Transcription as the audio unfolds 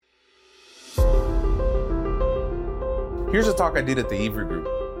Here's a talk I did at the Evry Group.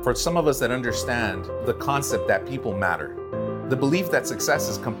 For some of us that understand the concept that people matter, the belief that success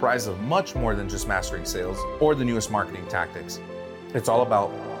is comprised of much more than just mastering sales or the newest marketing tactics. It's all about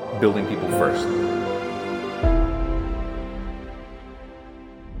building people first.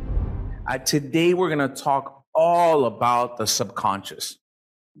 Today, we're going to talk all about the subconscious.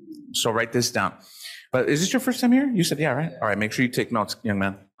 So write this down. But is this your first time here? You said, yeah, right? All right, make sure you take notes, young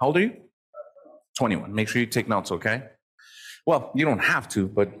man. How old are you? 21. Make sure you take notes, okay? Well, you don't have to,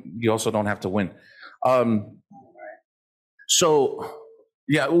 but you also don't have to win.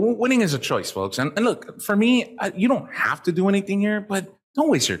 Winning is a choice, folks. And look, for me, you don't have to do anything here, but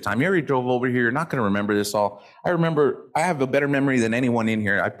don't waste your time. You already drove over here. You're not going to remember this all. I have a better memory than anyone in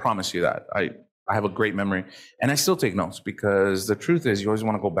here. I promise you that. I have a great memory. And I still take notes because the truth is you always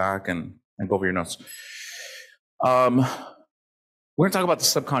want to go back and go over your notes. We're going to talk about the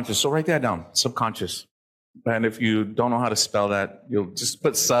subconscious. So write that down, subconscious. And if you don't know how to spell that, you'll just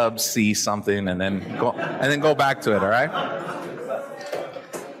put C something and then go back to it, all right?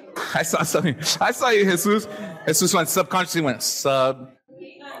 I saw something. I saw you, Jesus. Jesus went subconsciously went sub.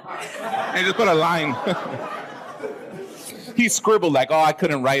 And just put a line. He scribbled like, I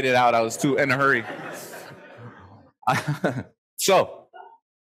couldn't write it out. I was too in a hurry. So,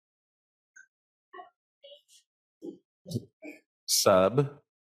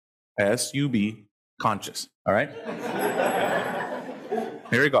 S-U-B, conscious. All right?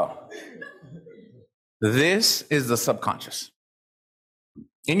 Here we go. This is the subconscious.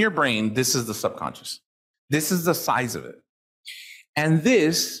 In your brain, this is the subconscious. This is the size of it. And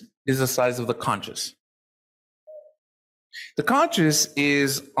this is the size of the conscious. The conscious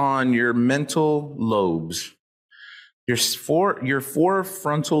is on your mental lobes. Your four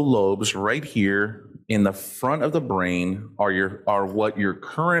frontal lobes right here in the front of the brain are what you're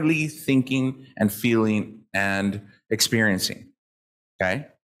currently thinking and feeling and experiencing. Okay?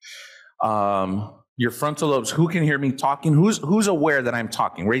 Your frontal lobes, who can hear me talking? Who's aware that I'm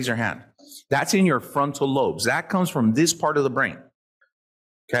talking? Raise your hand. That's in your frontal lobes. That comes from this part of the brain.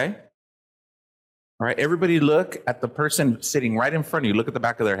 Okay? All right, everybody look at the person sitting right in front of you. Look at the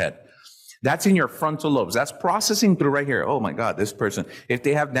back of their head. That's in your frontal lobes. That's processing through right here. Oh my God, this person. If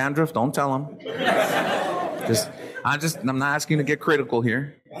they have dandruff, don't tell them. I'm not asking you to get critical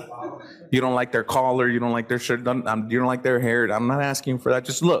here. You don't like their collar, you don't like their shirt, you don't like their hair. I'm not asking for that.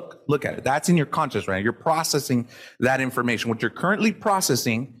 Just look at it. That's in your conscious, right? You're processing that information. What you're currently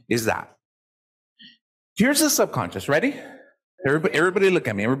processing is that. Here's the subconscious. Ready? Everybody look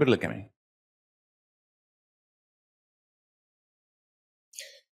at me. Everybody look at me.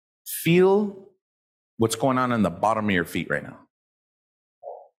 Feel what's going on in the bottom of your feet right now.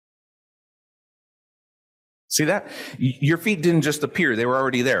 See that? Your feet didn't just appear. They were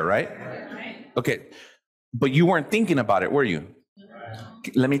already there, right? Okay. But you weren't thinking about it, were you?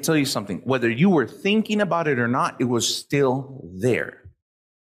 Let me tell you something. Whether you were thinking about it or not, it was still there.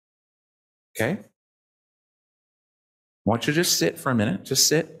 Okay? I want you to just sit for a minute. Just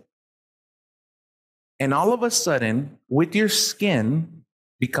sit. And all of a sudden, with your skin,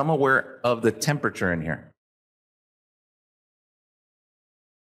 become aware of the temperature in here.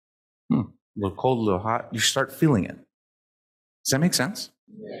 A little cold, a little hot. You start feeling it. Does that make sense?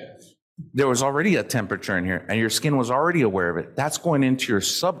 Yes. There was already a temperature in here, and your skin was already aware of it. That's going into your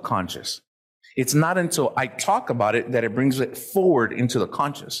subconscious. It's not until I talk about it that it brings it forward into the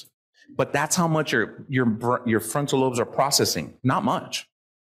conscious. But that's how much your frontal lobes are processing. Not much.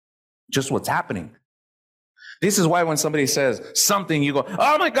 Just what's happening. This is why when somebody says something, you go,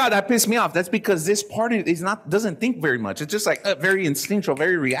 oh my God, that pissed me off. That's because this part doesn't think very much. It's just like very instinctual,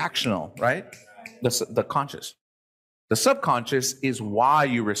 very reactional, right? The conscious. The subconscious is why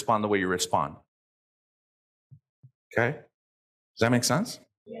you respond the way you respond. Okay? Does that make sense?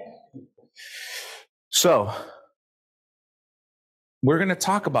 Yeah. So, we're going to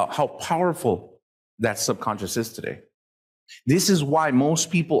talk about how powerful that subconscious is today. This is why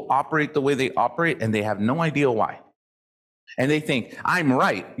most people operate the way they operate, and they have no idea why. And they think, I'm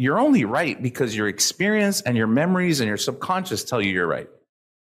right. You're only right because your experience and your memories and your subconscious tell you you're right.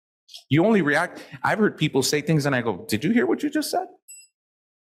 You only react. I've heard people say things and I go, did you hear what you just said?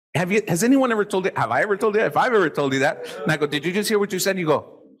 Has anyone ever told you? Have I ever told you that? If I've ever told you that, and I go, did you just hear what you said? And you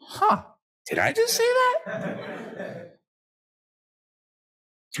go, did I just say that?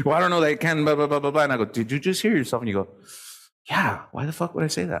 Well, I don't know that it can, blah, blah, blah, blah, blah. And I go, did you just hear yourself? And you go, yeah, why the fuck would I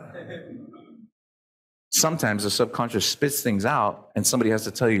say that? Sometimes the subconscious spits things out and somebody has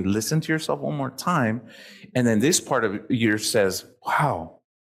to tell you, listen to yourself one more time. And then this part of you says, wow,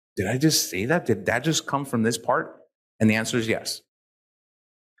 did I just say that? Did that just come from this part? And the answer is yes.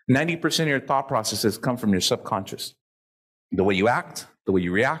 90% of your thought processes come from your subconscious. The way you act, the way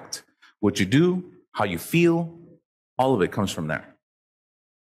you react, what you do, how you feel, all of it comes from there.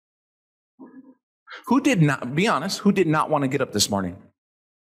 Who did not, be honest, who did not want to get up this morning?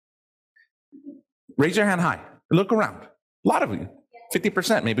 Raise your hand high. Look around. A lot of you.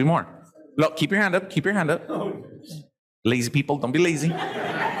 50%, maybe more. Look, keep your hand up. Keep your hand up. Lazy people, don't be lazy.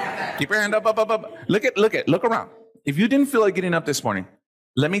 Keep your hand up, up, up, up. Look around. If you didn't feel like getting up this morning,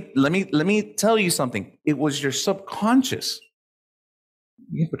 let me tell you something. It was your subconscious.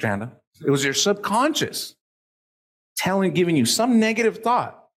 You can put your hand up. It was your subconscious giving you some negative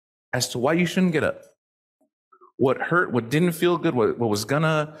thought as to why you shouldn't get up. What hurt, what didn't feel good, what was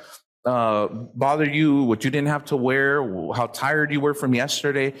gonna bother you, what you didn't have to wear, how tired you were from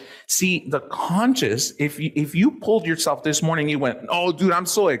yesterday. See, the conscious, if you pulled yourself this morning, you went, oh, dude, I'm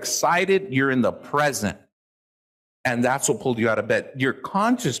so excited. You're in the present. And that's what pulled you out of bed. Your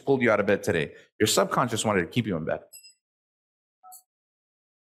conscious pulled you out of bed today. Your subconscious wanted to keep you in bed.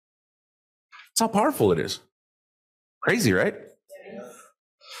 That's how powerful it is. Crazy, right?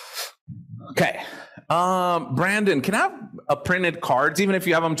 Okay. Brandon, can I have a printed cards, even if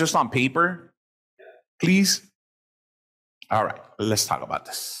you have them just on paper, please? All right, let's talk about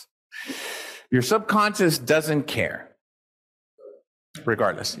this. Your subconscious doesn't care.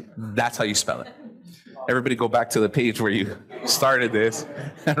 Regardless, that's how you spell it. Everybody go back to the page where you started this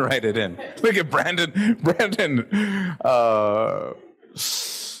and write it in. Look at Brandon.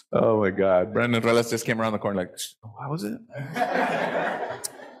 Oh my God. Brandon Reles just came around the corner like, how was it?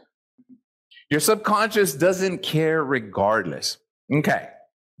 Your subconscious doesn't care regardless. Okay.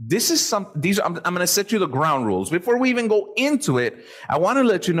 I'm going to set you the ground rules. Before we even go into it, I want to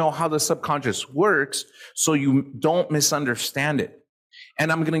let you know how the subconscious works so you don't misunderstand it.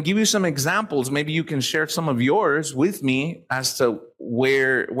 And I'm going to give you some examples. Maybe you can share some of yours with me as to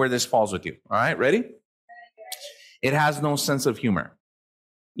where this falls with you. All right, ready? It has no sense of humor.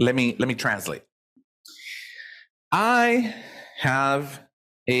 Let me translate. I have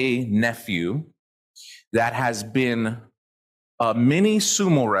a nephew that has been a mini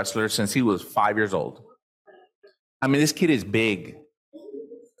sumo wrestler since he was 5 years old. I mean, this kid is big.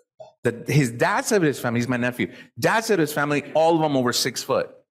 His dad said of his family, he's my nephew. Dad said of his family, all of them over 6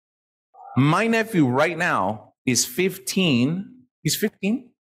 foot. My nephew right now is 15. He's 15.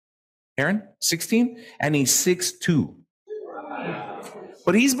 Aaron, 16, and he's 6'2".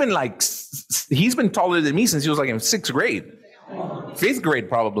 But he's been taller than me since he was like in 6th grade. 5th grade,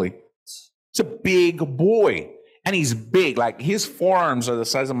 probably. He's a big boy. And he's big. Like, his forearms are the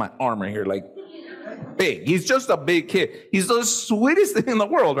size of my arm right here. Like, big. He's just a big kid. He's the sweetest thing in the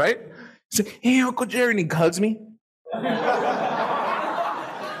world, right? He's like, hey, Uncle Jerry, and he hugs me. I'm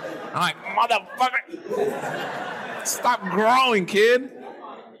like, motherfucker. Stop growing, kid.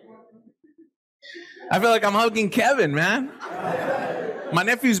 I feel like I'm hugging Kevin, man. My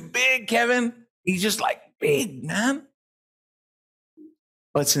nephew's big, Kevin. He's just like big, man.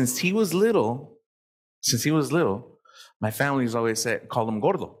 But since he was little, my family's always called him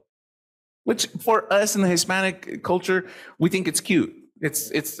gordo, which for us in the Hispanic culture, we think it's cute.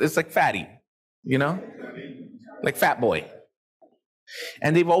 It's like fatty, you know, like fat boy.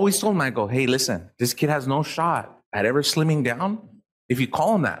 And they've always told me, I go, hey, listen, this kid has no shot at ever slimming down if you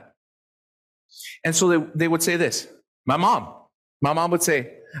call him that. And so they would say this. My mom would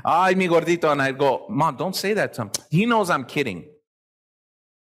say, ay, mi gordito. And I'd go, Mom, don't say that to him. He knows I'm kidding.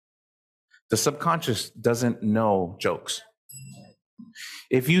 The subconscious doesn't know jokes.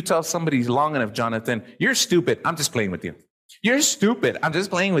 If you tell somebody long enough, Jonathan, you're stupid, I'm just playing with you. You're stupid, I'm just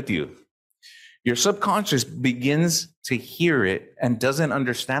playing with you. Your subconscious begins to hear it and doesn't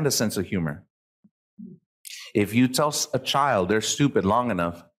understand a sense of humor. If you tell a child they're stupid long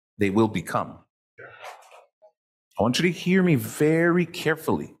enough, they will become. I want you to hear me very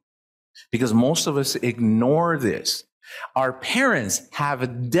carefully, because most of us ignore this. Our parents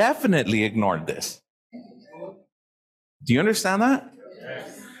have definitely ignored this. Do you understand that?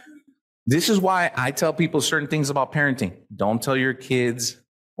 Yes. This is why I tell people certain things about parenting. Don't tell your kids,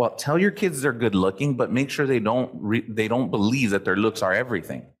 tell your kids they're good looking, but make sure they don't believe that their looks are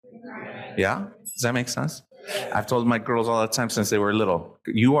everything. Yeah? Does that make sense? I've told my girls all the time since they were little,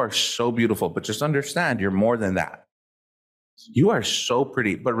 you are so beautiful, but just understand you're more than that. You are so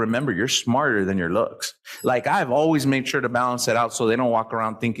pretty, but remember, you're smarter than your looks. Like, I've always made sure to balance it out so they don't walk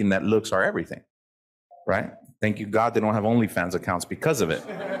around thinking that looks are everything, right? Thank you, God, they don't have OnlyFans accounts because of it.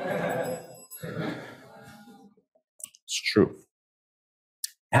 It's true.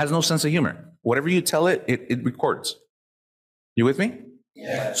 It has no sense of humor. Whatever you tell it, it records. You with me?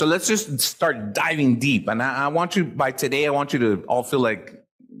 Yeah. So let's just start diving deep. And I want you, by today, I want you to all feel like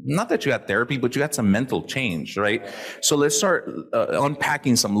not that you had therapy, but you had some mental change, right? So let's start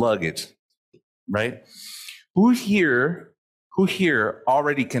unpacking some luggage, right? Who here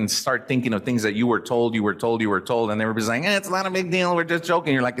already can start thinking of things that you were told, and they were saying, it's not a big deal, we're just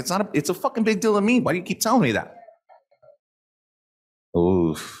joking. You're like, it's a fucking big deal to me. Why do you keep telling me that?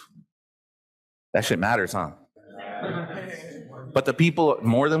 Oof. That shit matters, huh? But the people,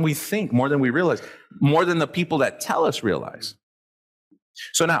 more than we think, more than we realize, more than the people that tell us realize.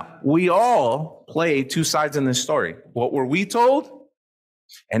 So now, we all play two sides in this story. What were we told?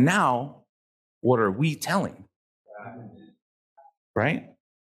 And now, what are we telling? Right?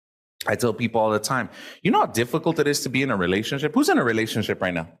 I tell people all the time, you know how difficult it is to be in a relationship? Who's in a relationship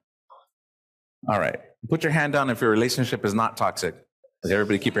right now? All right. Put your hand down if your relationship is not toxic.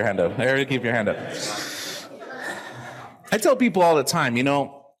 Everybody keep your hand up. Everybody keep your hand up. I tell people all the time,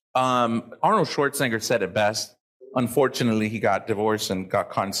 Arnold Schwarzenegger said it best. Unfortunately, he got divorced and got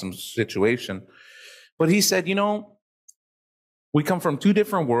caught in some situation. But he said, we come from two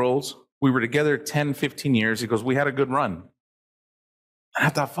different worlds. We were together 10, 15 years. He goes, we had a good run. And I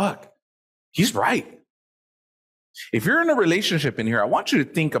thought, fuck, he's right. If you're in a relationship in here, I want you to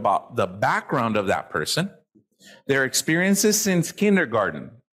think about the background of that person, their experiences since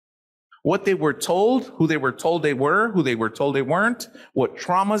kindergarten, what they were told, who they were told they were, who they were told they weren't, what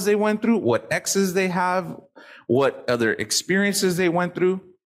traumas they went through, what exes they have, what other experiences they went through,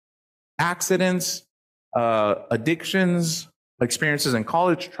 accidents, addictions, experiences in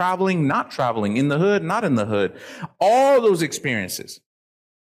college, traveling, not traveling, in the hood, not in the hood, all those experiences.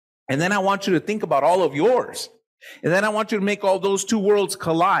 And then I want you to think about all of yours. And then I want you to make all those two worlds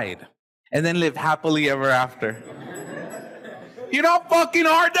collide and then live happily ever after. You know how fucking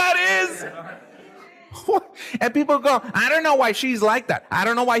hard that is? And people go, I don't know why she's like that. I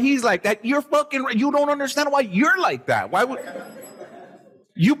don't know why he's like that. You don't understand why you're like that. Why would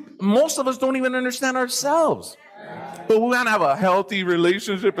most of us don't even understand ourselves. But we want to have a healthy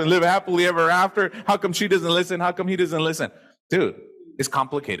relationship and live happily ever after. How come she doesn't listen? How come he doesn't listen? Dude, it's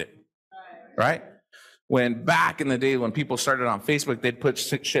complicated, right? When back in the day when people started on Facebook, they'd put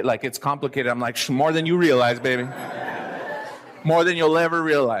shit like it's complicated. I'm like, more than you realize, baby. More than you'll ever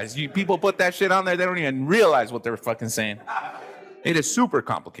realize. People put that shit on there, they don't even realize what they're fucking saying. It is super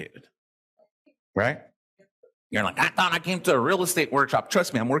complicated, right? You're like, I thought I came to a real estate workshop.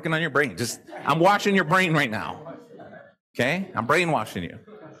 Trust me, I'm working on your brain. I'm washing your brain right now. Okay? I'm brainwashing you.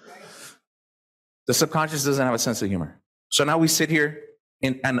 The subconscious doesn't have a sense of humor. So now we sit here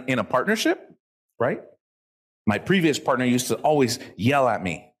in a partnership, right? My previous partner used to always yell at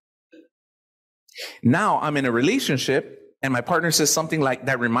me. Now I'm in a relationship and my partner says something like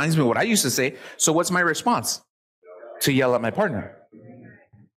that reminds me of what I used to say. So what's my response? To yell at my partner.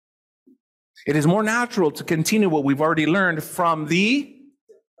 It is more natural to continue what we've already learned from the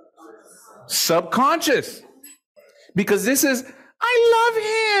subconscious. Because this is,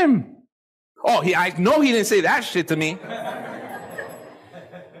 I love him. Oh, I know he didn't say that shit to me.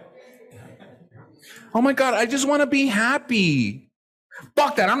 Oh my God, I just want to be happy.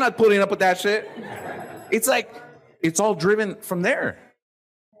 Fuck that, I'm not putting up with that shit. It's like, it's all driven from there.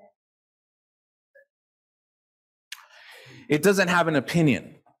 It doesn't have an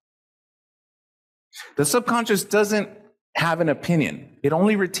opinion. The subconscious doesn't have an opinion. It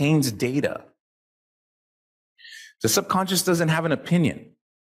only retains data. The subconscious doesn't have an opinion.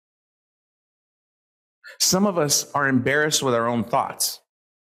 Some of us are embarrassed with our own thoughts.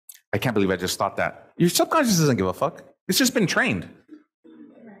 I can't believe I just thought that. Your subconscious doesn't give a fuck. It's just been trained.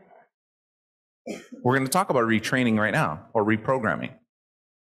 We're going to talk about retraining right now, or reprogramming.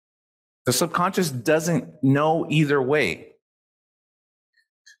 The subconscious doesn't know either way.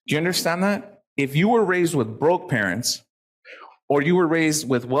 Do you understand that? If you were raised with broke parents, or you were raised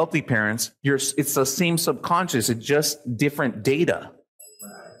with wealthy parents, it's the same subconscious, it's just different data.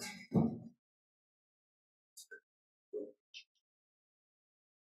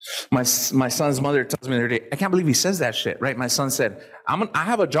 My son's mother tells me the other day, I can't believe he says that shit, right? My son said, I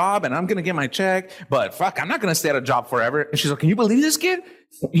have a job and I'm going to get my check, but fuck, I'm not going to stay at a job forever. And she's like, can you believe this kid?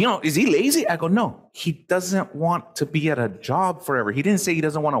 Is he lazy? I go, no, he doesn't want to be at a job forever. He didn't say he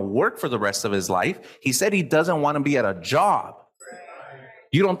doesn't want to work for the rest of his life. He said he doesn't want to be at a job.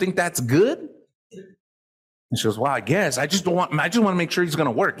 You don't think that's good? And she goes, well, I guess. I just want to make sure he's going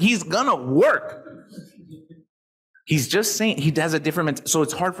to work. He's going to work. He's just saying he has a different, so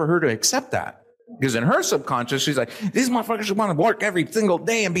it's hard for her to accept that. Because in her subconscious, she's like, this motherfucker should want to work every single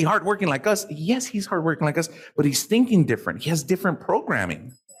day and be hardworking like us. Yes, he's hardworking like us, but he's thinking different. He has different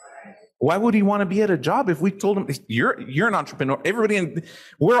programming. Why would he want to be at a job if we told him you're an entrepreneur?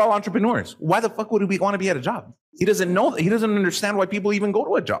 We're all entrepreneurs. Why the fuck would he want to be at a job? He doesn't know that. He doesn't understand why people even go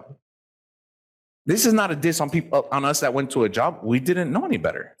to a job. This is not a diss on people, on us that went to a job. We didn't know any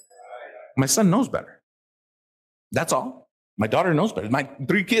better. My son knows better. That's all. My daughter knows better. My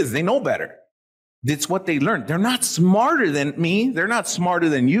 3 kids, they know better. It's what they learned. They're not smarter than me. They're not smarter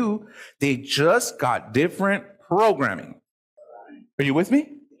than you. They just got different programming. Are you with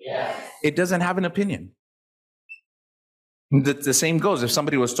me? Yes. It doesn't have an opinion. The same goes if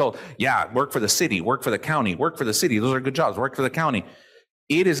somebody was told, yeah, work for the city, work for the county, work for the city. Those are good jobs. Work for the county.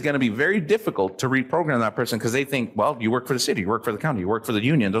 It is going to be very difficult to reprogram that person because they think, well, you work for the city, you work for the county, you work for the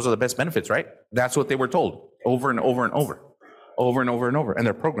union. Those are the best benefits, right? That's what they were told over and over and over, over and over and over. And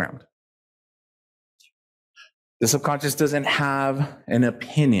they're programmed. The subconscious doesn't have an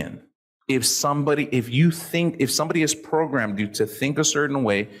opinion. If somebody has programmed you to think a certain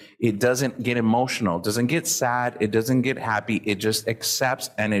way, it doesn't get emotional, it doesn't get sad, it doesn't get happy, it just accepts,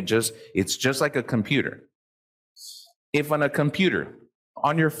 and it's just like a computer. If on a computer,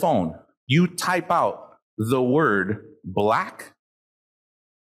 on your phone, you type out the word black,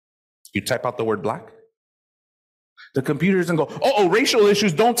 the computer doesn't go, oh, racial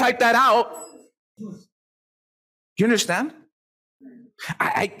issues, don't type that out. You understand?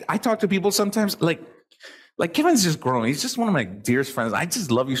 I talk to people sometimes, like Kevin's just growing. He's just one of my dearest friends. I just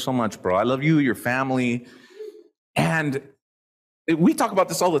love you so much, bro. I love you, your family. And we talk about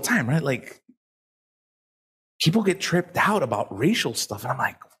this all the time, right? Like, people get tripped out about racial stuff. And I'm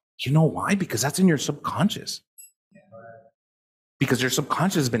like, you know why? Because that's in your subconscious. Because your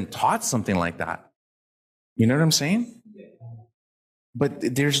subconscious has been taught something like that. You know what I'm saying? But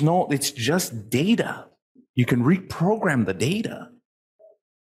it's just data. You can reprogram the data.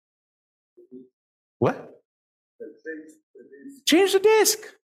 What? Change the disk.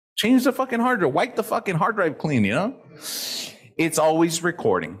 Change the fucking hard drive. Wipe the fucking hard drive clean, you know? It's always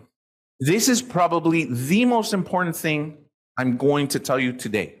recording. This is probably the most important thing I'm going to tell you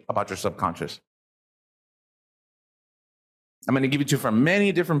today about your subconscious. I'm going to give it to you from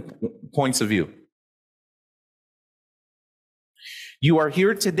many different points of view. You are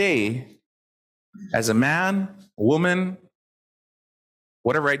here today as a man, woman,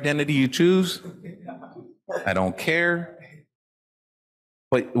 whatever identity you choose. I don't care.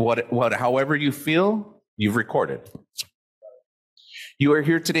 But however you feel, you've recorded. You are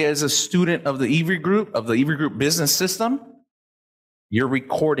here today as a student of the EV Group business system. You're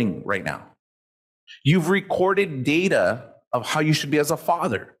recording right now. You've recorded data of how you should be as a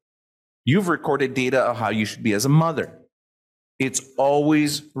father. You've recorded data of how you should be as a mother. It's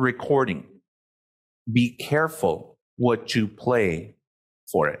always recording. Be careful what you play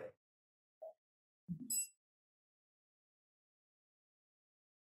for it.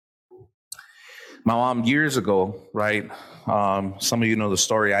 My mom, years ago, right? Some of you know the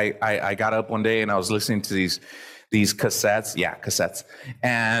story. I got up one day and I was listening to these cassettes. Yeah, cassettes.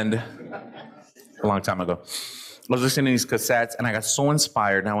 And a long time ago. I was listening to these cassettes and I got so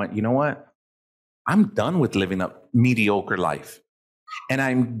inspired. And I went, you know what? I'm done with living a mediocre life. And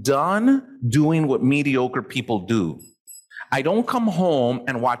I'm done doing what mediocre people do. I don't come home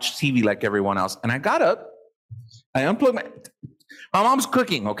and watch TV like everyone else. And I got up. I unplugged my mom's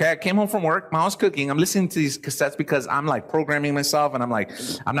cooking, okay? I came home from work. My mom's cooking. I'm listening to these cassettes because I'm like programming myself, and I'm like,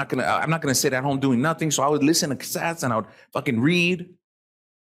 I'm not gonna sit at home doing nothing. So I would listen to cassettes and I would fucking read.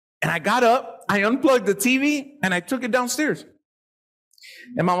 And I got up, I unplugged the TV, and I took it downstairs.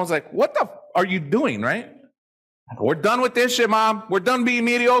 And Mom was like, "What the are you doing?" Right? We're done with this shit, Mom. We're done being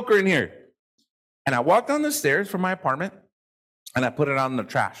mediocre in here. And I walked down the stairs from my apartment, and I put it out in the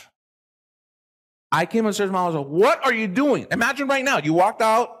trash. I came upstairs, Mom was like, "What are you doing?" Imagine right now, you walked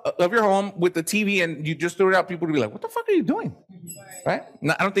out of your home with the TV and you just threw it out. People would be like, "What the fuck are you doing?" Right?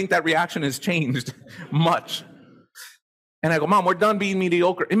 No, I don't think that reaction has changed much. And I go, "Mom, we're done being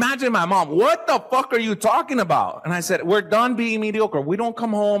mediocre." Imagine my mom, "What the fuck are you talking about?" And I said, "We're done being mediocre. We don't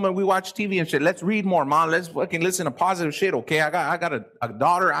come home and we watch TV and shit. Let's read more, Mom. Let's fucking listen to positive shit, okay? I got a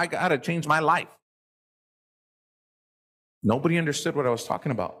daughter. I got to change my life." Nobody understood what I was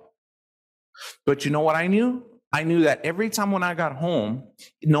talking about. But you know what I knew? I knew that every time when I got home,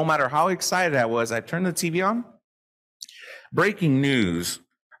 no matter how excited I was, I turned the TV on. Breaking news,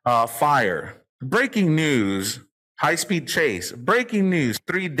 fire. Breaking news, high-speed chase. Breaking news,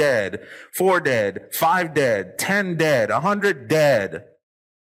 3 dead, 4 dead, 5 dead, 10 dead, 100 dead.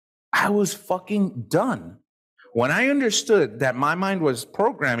 I was fucking done. When I understood that my mind was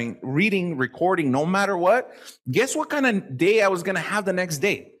programming, reading, recording, no matter what, guess what kind of day I was going to have the next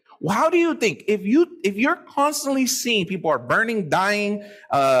day? How do you think if you're constantly seeing people are burning, dying,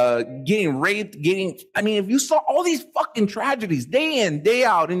 getting raped, if you saw all these fucking tragedies day in, day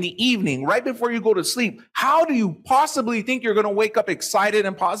out in the evening, right before you go to sleep, how do you possibly think you're going to wake up excited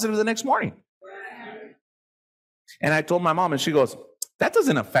and positive the next morning? And I told my mom, and she goes, that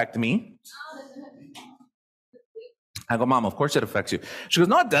doesn't affect me. I go, Mom, of course it affects you. She goes,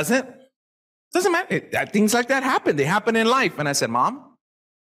 no, it doesn't. Doesn't matter. Things like that happen. They happen in life. And I said, Mom,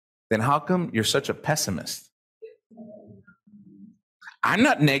 then how come you're such a pessimist? I'm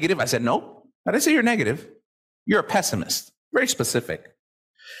not negative. I said, no, I didn't say you're negative. You're a pessimist. Very specific.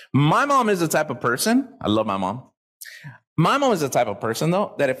 My mom is the type of person, I love my mom. My mom is the type of person,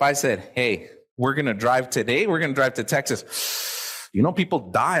 though, that if I said, hey, we're going to drive today, we're going to drive to Texas. You know,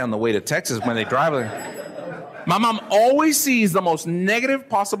 people die on the way to Texas when they drive. My mom always sees the most negative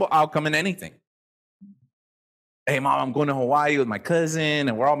possible outcome in anything. Hey, Mom, I'm going to Hawaii with my cousin,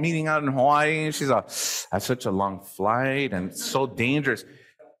 and we're all meeting out in Hawaii. And she's like, that's such a long flight, and it's so dangerous.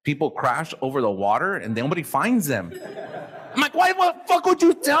 People crash over the water, and nobody finds them. I'm like, why the fuck would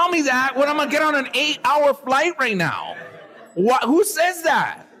you tell me that when I'm going to get on an 8-hour flight right now? Who says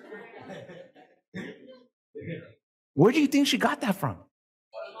that? Where do you think she got that from?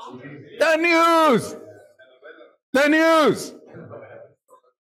 The news! The news!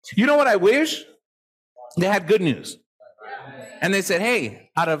 You know what I wish? They had good news. And they said, hey,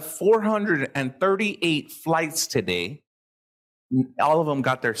 out of 438 flights today, all of them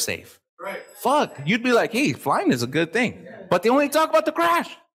got there safe. Right. Fuck, you'd be like, hey, flying is a good thing. But they only talk about the crash.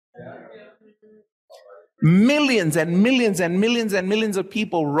 Millions and millions and millions and millions of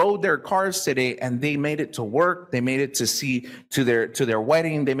people rode their cars today, and they made it to work. They made it to their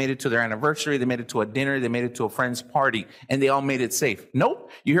wedding. They made it to their anniversary. They made it to a dinner. They made it to a friend's party, and they all made it safe.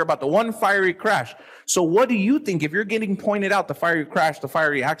 Nope. You hear about the one fiery crash. So what do you think if you're getting pointed out the fiery crash, the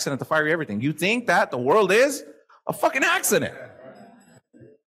fiery accident, the fiery everything? You think that the world is a fucking accident?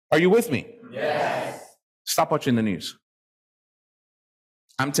 Are you with me? Yes. Stop watching the news.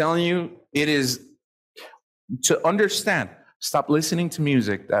 I'm telling you, it is. To understand, stop listening to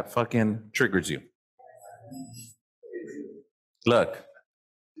music that fucking triggers you. Look,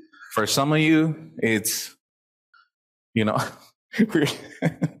 for some of you, it's, we're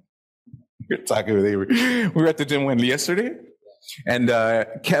talking with Avery. We were at the gym yesterday, and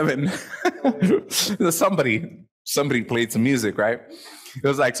Kevin, somebody played some music, right? It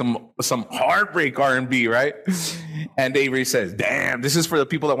was like some heartbreak R&B, right? And Avery says, damn, this is for the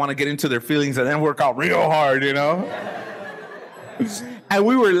people that want to get into their feelings and then work out real hard, And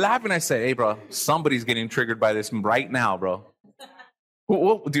we were laughing. I said, hey, bro, somebody's getting triggered by this right now, bro. Do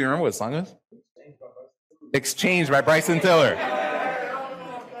you remember what song it was? Exchange by Bryson Tiller.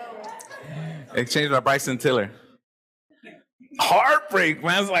 Exchange by Bryson Tiller. Heartbreak,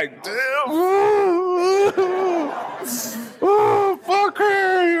 man. It's like, damn. Oh, fuck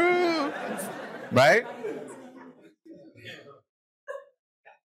her. Right?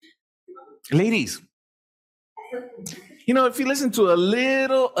 Ladies, if you listen to a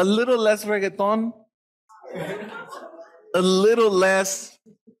little less reggaeton, a little less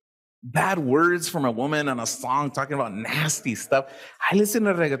bad words from a woman on a song talking about nasty stuff. I listen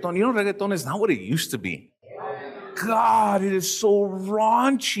to reggaeton. Reggaeton is not what it used to be. God, it is so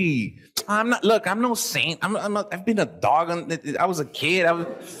raunchy. I'm no saint. I've been a dog. I was a kid. I'm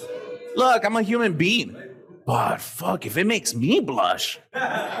a human being. But fuck, if it makes me blush,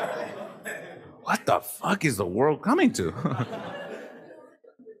 what the fuck is the world coming to?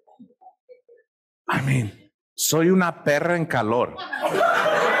 Soy una perra en calor.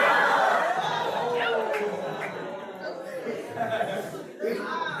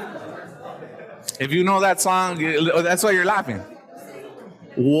 If you know that song, that's why you're laughing.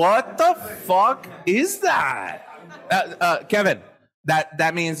 What the fuck is that? Kevin,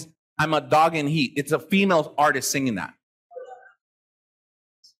 that means I'm a dog in heat. It's a female artist singing that.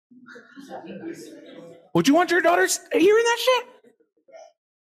 Would you want your daughters hearing that shit?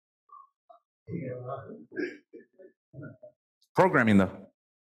 Programming, though.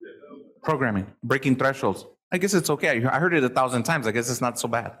 Programming. Breaking thresholds. I guess it's okay. I heard it 1,000 times. I guess it's not so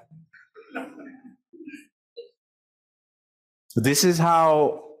bad. This is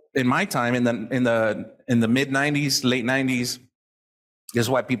how, in my time, in the mid 90s, late 90s, this is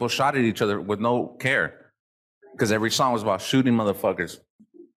why people shot at each other with no care, because every song was about shooting motherfuckers,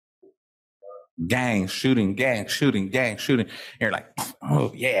 gang shooting, gang shooting, gang shooting. And you're like,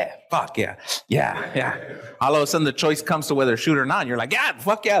 oh yeah, fuck yeah, yeah. All of a sudden, the choice comes to whether to shoot or not. And you're like, yeah,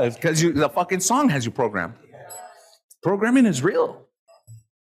 fuck yeah, because the fucking song has you programmed. Programming is real.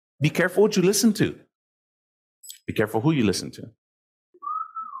 Be careful what you listen to. Be careful who you listen to.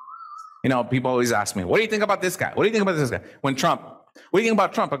 You know, people always ask me, what do you think about this guy? What do you think about this guy? When Trump, what do you think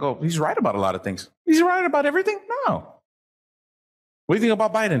about Trump? I go, he's right about a lot of things. He's right about everything? No. What do you think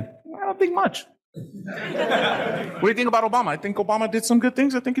about Biden? I don't think much. What do you think about Obama? I think Obama did some good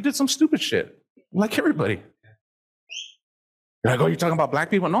things. I think he did some stupid shit. Like everybody. You're like, oh, you're talking about black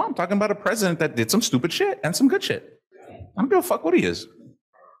people? No, I'm talking about a president that did some stupid shit and some good shit. I don't give a fuck what he is.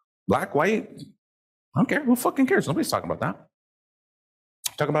 Black, white, I don't care. Who fucking cares? Nobody's talking about that.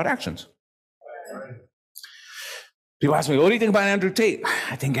 I'm talking about actions. People ask me, what do you think about Andrew Tate?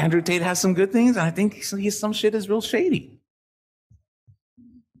 I think Andrew Tate has some good things, and I think some shit is real shady.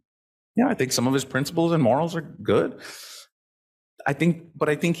 Yeah, I think some of his principles and morals are good. I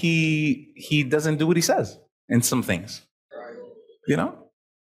think he doesn't do what he says in some things. You know?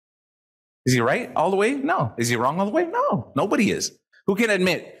 Is he right all the way? No. Is he wrong all the way? No. Nobody is. Who can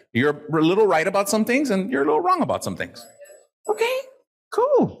admit you're a little right about some things and you're a little wrong about some things? Okay,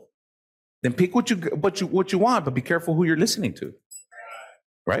 cool. Then pick what you want, but be careful who you're listening to.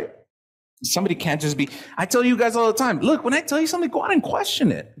 Right? Somebody can't just be, I tell you guys all the time, look, when I tell you something, go out and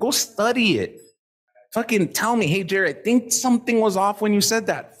question it. Go study it. Fucking tell me, hey, Jerry, I think something was off when you said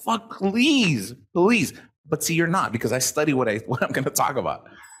that. Fuck, please. But see, you're not, because I study what I'm going to talk about.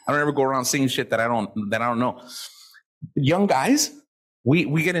 I don't ever go around saying shit that I don't know. Young guys,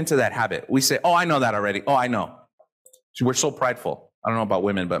 we get into that habit. We say, oh, I know that already. Oh, I know. We're so prideful. I don't know about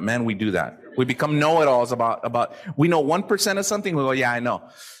women, but men, we do that. We become know-it-alls about we know 1% of something. We go, yeah, I know.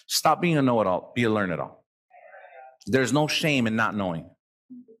 Stop being a know-it-all. Be a learn-it-all. There's no shame in not knowing.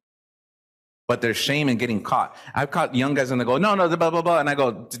 But there's shame in getting caught. I've caught young guys and they go, no, blah, blah, blah. And I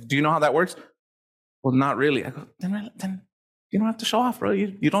go, do you know how that works? Well, not really. I go, then you don't have to show off, bro.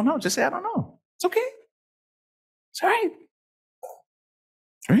 You don't know. Just say, I don't know. It's okay. It's all right.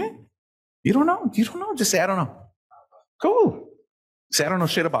 All right? You don't know. Just say, I don't know. Cool. Say, I don't know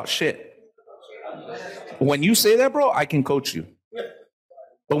shit about shit. When you say that, bro, I can coach you.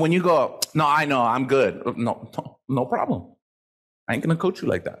 But when you go, no, I know, I'm good. No problem. I ain't going to coach you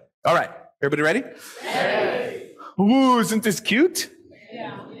like that. All right. Everybody ready? Hey. Ooh, isn't this cute?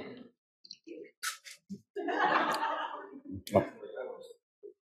 Yeah. Oh.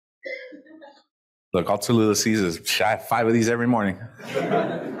 Look, all Tallulah sees is I have 5 of these every morning.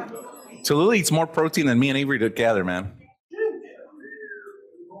 Tallulah eats more protein than me and Avery together, man.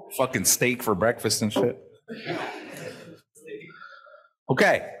 Fucking steak for breakfast and shit.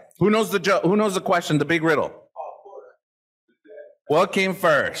 Okay, who knows the question, the big riddle? What came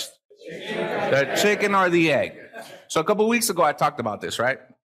first? The chicken or the egg? So a couple weeks ago, I talked about this, right?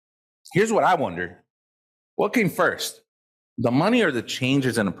 Here's what I wonder. What came first? The money or the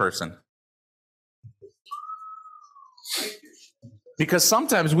changes in a person? Because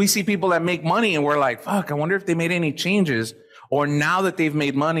sometimes we see people that make money and we're like, fuck, I wonder if they made any changes. Or now that they've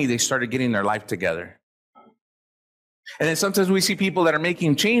made money, they started getting their life together. And then sometimes we see people that are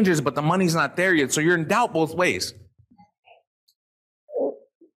making changes, but the money's not there yet. So you're in doubt both ways.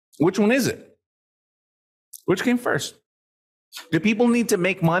 Which one is it? Which came first? Do people need to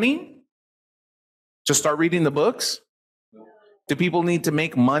make money to start reading the books? Do people need to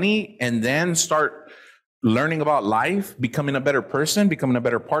make money and then start learning about life, becoming a better person, becoming a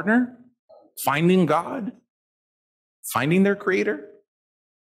better partner, finding God, finding their creator?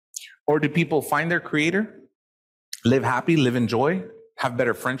 Or do people find their creator, live happy, live in joy, have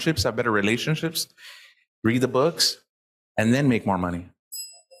better friendships, have better relationships, read the books, and then make more money?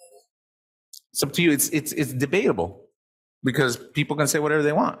 It's up to you. It's debatable because people can say whatever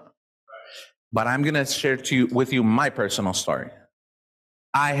they want. But I'm going to share with you my personal story.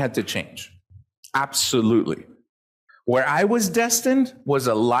 I had to change. Absolutely. Where I was destined was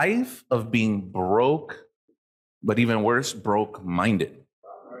a life of being broke, but even worse, broke-minded.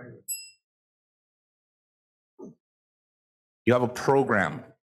 You have a program,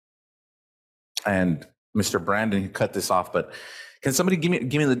 and Mr. Brandon cut this off, but can somebody give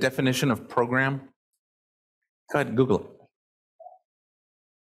me the definition of program? Go ahead, Google it.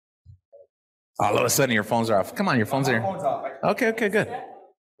 All of a sudden, your phones are off. Come on, your phones are here. Okay, good.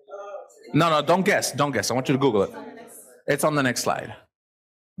 No, don't guess. I want you to Google it. It's on the next slide.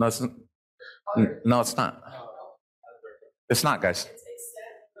 No, it's not. It's not, guys.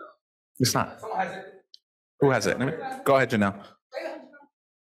 It's not. Who has it? Go ahead, Janelle.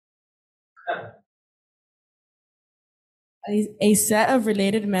 A set of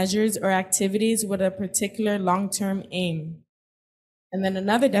related measures or activities with a particular long-term aim. And then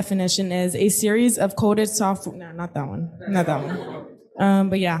another definition is a series of coded software. No, not that one.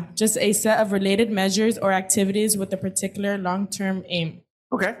 But yeah, just a set of related measures or activities with a particular long-term aim.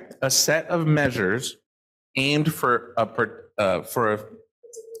 Okay, a set of measures aimed for a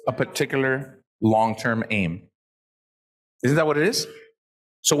a particular long-term aim. Isn't that what it is?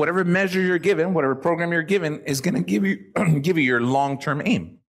 So whatever measure you're given, whatever program you're given is going to give you give you your long-term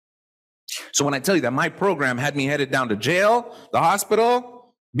aim. So when I tell you that my program had me headed down to jail, the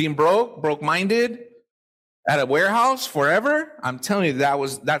hospital, being broke-minded, at a warehouse forever, I'm telling you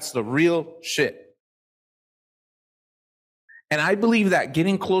that's the real shit. And I believe that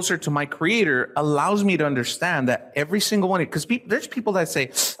getting closer to my creator allows me to understand that every single one, because there's people that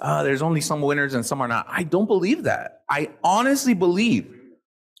say, there's only some winners and some are not. I don't believe that. I honestly believe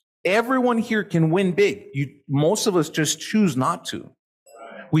everyone here can win big. Most of us just choose not to.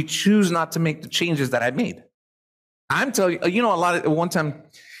 We choose not to make the changes that I made. I'm telling you, one time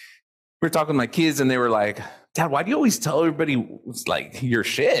we were talking to my kids and they were like, Dad, why do you always tell everybody like your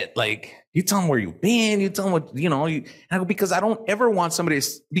shit? Like you tell them where you've been, you tell them what, and I go, because I don't ever want somebody,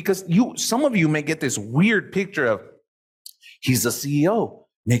 because some of you may get this weird picture of he's a CEO,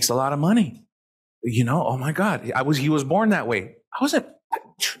 makes a lot of money. Oh my God, he was born that way.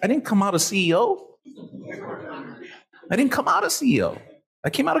 I didn't come out a CEO. I didn't come out a CEO. I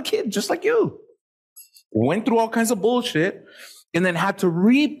came out a kid just like you. Went through all kinds of bullshit and then had to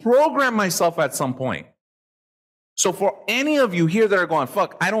reprogram myself at some point. So for any of you here that are going,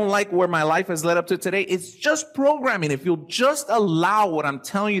 fuck, I don't like where my life has led up to today, it's just programming. If you'll just allow what I'm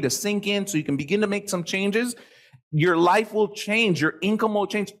telling you to sink in so you can begin to make some changes, your life will change. Your income will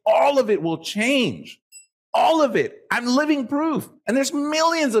change. All of it will change. All of it. I'm living proof. And there's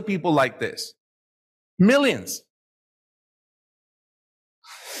millions of people like this. Millions.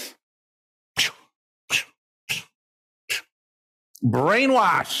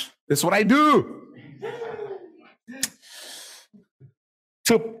 Brainwash. That's what I do.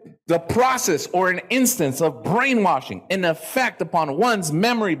 To the process or an instance of brainwashing, an effect upon one's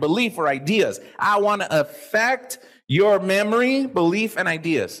memory, belief, or ideas. I want to affect your memory, belief, and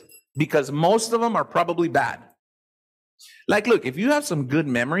ideas because most of them are probably bad. Like, look, if you have some good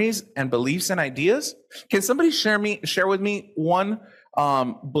memories and beliefs and ideas, can somebody share with me one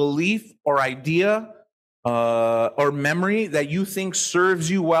belief or idea or memory that you think serves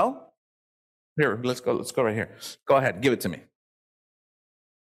you well? Here, let's go right here. Go ahead, give it to me.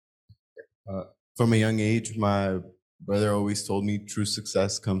 From a young age, my brother always told me true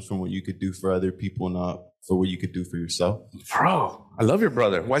success comes from what you could do for other people, not for what you could do for yourself. Bro, I love your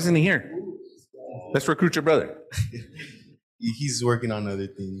brother. Why isn't he here? Let's recruit your brother. He's working on other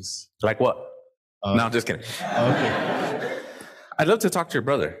things. Like what? No, I'm just kidding. Okay. I'd love to talk to your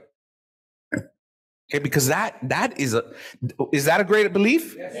brother. Okay, because is that a great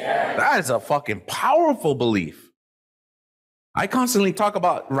belief? Yes. That is a fucking powerful belief. I constantly talk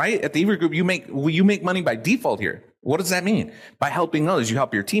about, right, at the Eager Group, you make money by default here. What does that mean? By helping others. You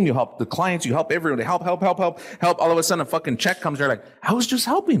help your team, you help the clients, you help everyone. Help. All of a sudden, a fucking check comes. They're like, I was just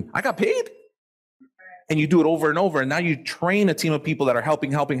helping. I got paid. And you do it over and over. And now you train a team of people that are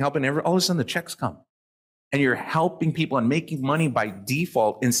helping. All of a sudden, the checks come. And you're helping people and making money by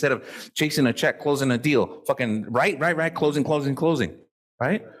default instead of chasing a check, closing a deal. Fucking right, closing.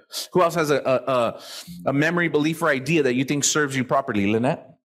 Right? Who else has a memory, belief, or idea that you think serves you properly, Lynette?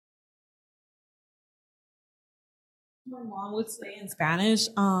 My mom would say in Spanish,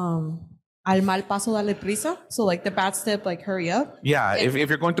 al mal paso dale prisa. So like the bad step, like hurry up. Yeah, if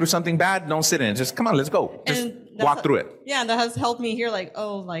you're going through something bad, don't sit in it. Just come on, let's go. Just walk through it. Yeah, and that has helped me here. Like,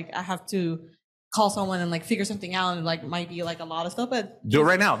 I have to call someone and like figure something out, and like might be like a lot of stuff, but do it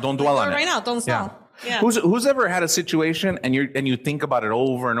right now. Don't dwell on it. Right now, don't stop. Yeah. Who's ever had a situation and you think about it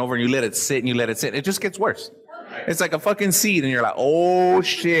over and over and you let it sit. It just gets worse. It's like a fucking seed and you're like, oh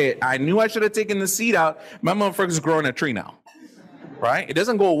shit, I knew I should have taken the seed out. My motherfucker's growing a tree now. Right? It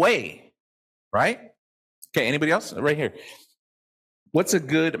doesn't go away. Right? Okay, anybody else? Right here. What's a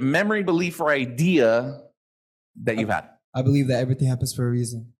good memory, belief, or idea that you've had? I believe that everything happens for a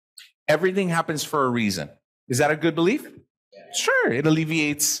reason. Everything happens for a reason. Is that a good belief? Yeah. Sure. It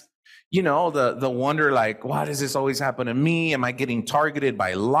alleviates, the wonder, like, why does this always happen to me? Am I getting targeted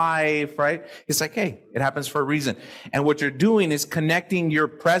by life, right? It's like, hey, it happens for a reason. And what you're doing is connecting your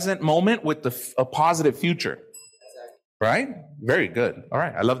present moment with a positive future, right? Very good. All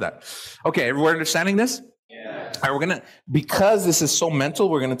right. I love that. Okay. Everyone understanding this? Yeah. All right. Because this is so mental,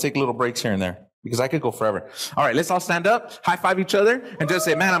 we're going to take little breaks here and there. Because I could go forever. All right, let's all stand up, high five each other, and just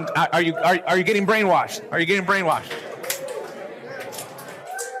say, "Man, are you getting brainwashed? Are you getting brainwashed?"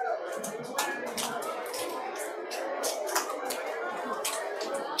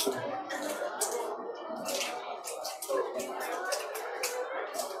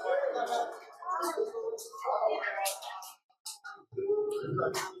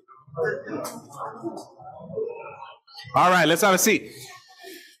 All right, let's have a seat.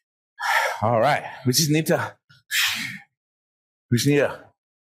 All right. We just need to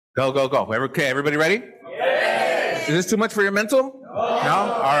go. Okay, everybody ready? Yes. Is this too much for your mental? No?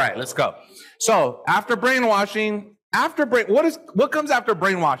 All right, let's go. So after brainwashing, what comes after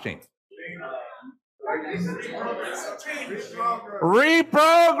brainwashing?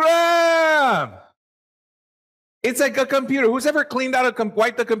 Reprogram. It's like a computer. Who's ever cleaned out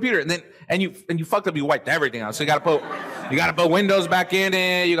wiped the computer and you fucked up? You wiped everything out. So you gotta put Windows back in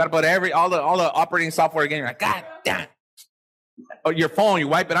it. You gotta put all the operating software again. You're like, God damn. Or your phone, you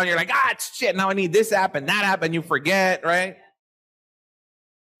wipe it out. You're like, shit. Now I need this app and that app, and you forget, right?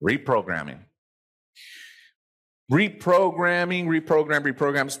 Reprogramming.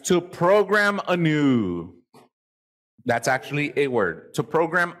 Reprograms to program anew. That's actually a word. To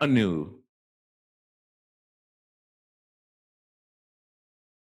program anew.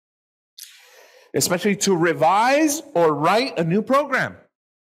 Especially to revise or write a new program.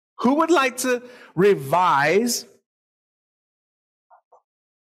 Who would like to revise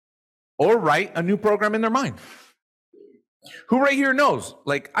or write a new program in their mind? Who right here knows?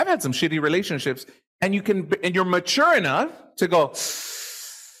 Like, I've had some shitty relationships, and you're mature enough to go,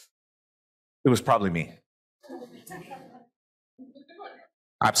 it was probably me.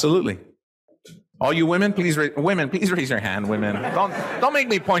 Absolutely. All you women, please raise your hand, women. Don't make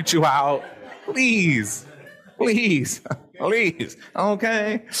me point you out. Please. Okay. All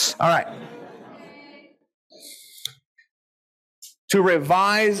right. To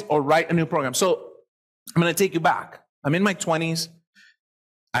revise or write a new program. So I'm going to take you back. I'm in my 20s.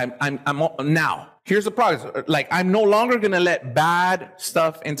 I'm now. Here's the progress. Like, I'm no longer going to let bad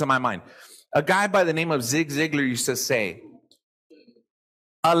stuff into my mind. A guy by the name of Zig Ziglar used to say,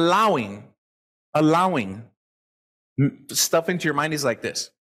 allowing stuff into your mind is like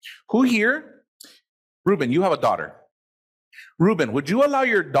this. Who here? Ruben, you have a daughter. Ruben, would you allow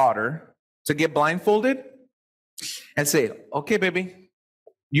your daughter to get blindfolded and say, okay, baby,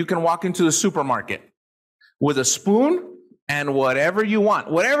 you can walk into the supermarket with a spoon and whatever you want,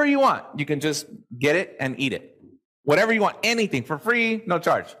 you can just get it and eat it. Whatever you want, anything for free, no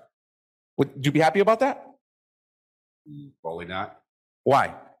charge. Would you be happy about that? Probably not.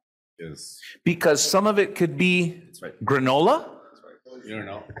 Why? Because some of it could be granola You don't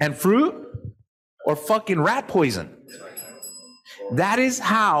know. and fruit or fucking rat poison. That is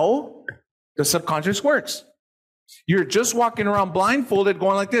how the subconscious works. You're just walking around blindfolded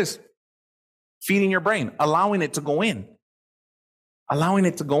going like this, feeding your brain, allowing it to go in.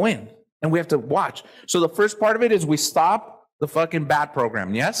 And we have to watch. So the first part of it is we stop the fucking bad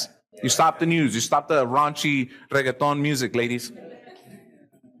program, yes? You stop the news. You stop the raunchy reggaeton music, ladies.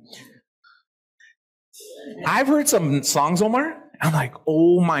 I've heard some songs, Omar. I'm like,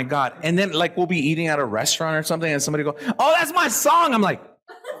 oh my God. And then like we'll be eating at a restaurant or something and somebody go, oh, that's my song. I'm like,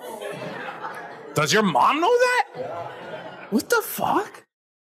 does your mom know that? What the fuck?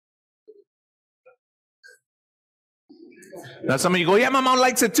 Now some of you go, yeah, my mom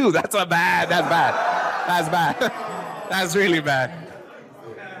likes it too. That's bad. That's really bad.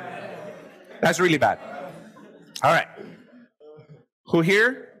 All right. Who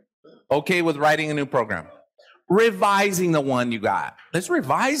here? Okay with writing a new program. Revising the one you got. Let's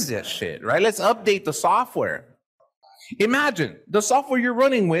revise this shit, right? Let's update the software. Imagine the software you're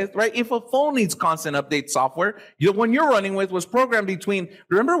running with, right? If a phone needs constant update software, the one you're running with was programmed between,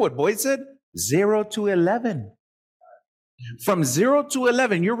 remember what Boyd said? 0 to 11. From 0 to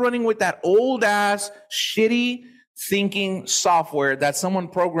 11, you're running with that old ass, shitty thinking software that someone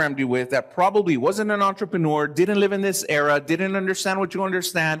programmed you with that probably wasn't an entrepreneur, didn't live in this era, didn't understand what you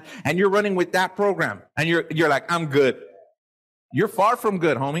understand, and you're running with that program. And you're like, I'm good. You're far from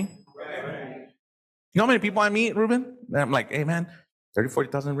good, homie. You know how many people I meet, Ruben? And I'm like, hey man, 30,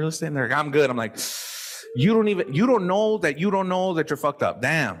 40,000 real estate, and they're like, I'm good. I'm like, you don't know that you're fucked up.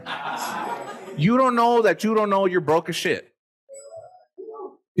 Damn. You don't know you're broke as shit.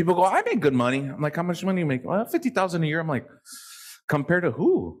 People go, I make good money. I'm like, how much money you make? Well, 50,000 a year. I'm like, compared to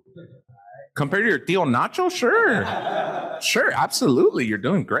who? Compared to your Tío Nacho? Sure, absolutely. You're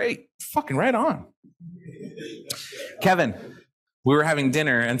doing great. Fucking right on. Kevin, we were having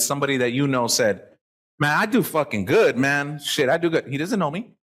dinner and somebody that you know said, man, I do fucking good, man. Shit, I do good. He doesn't know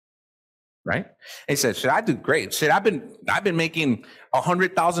me. Right? He said, shit, I do great. Shit, I've been making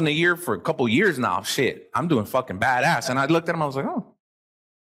 100,000 a year for a couple years now. Shit, I'm doing fucking badass. And I looked at him, I was like, oh,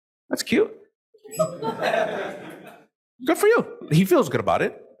 that's cute. Good for you. He feels good about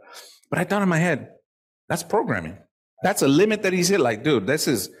it. But I thought in my head, that's programming. That's a limit that he's hit. Like, dude, this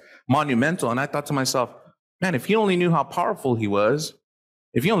is monumental. And I thought to myself, man, if he only knew how powerful he was,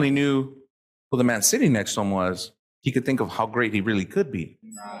 if he only knew who the man sitting next to him was, he could think of how great he really could be.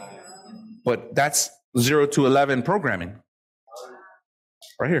 But that's 0 to 11 programming.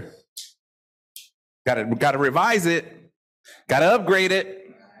 Right here. Got to revise it. Got to upgrade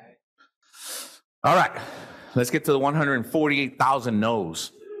it. All right. Let's get to the 148,000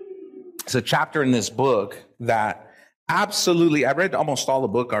 no's. It's a chapter in this book that absolutely, I read almost all the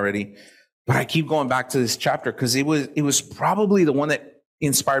book already, but I keep going back to this chapter because it was probably the one that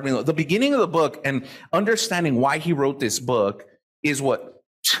inspired me. The beginning of the book and understanding why he wrote this book is what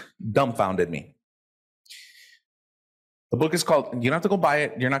dumbfounded me. The book is called, you don't have to go buy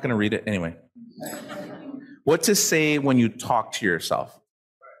it. You're not going to read it anyway. What to say when you talk to yourself.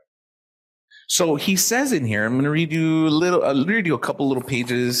 So he says in here, I'm going to read you I'll read you a couple little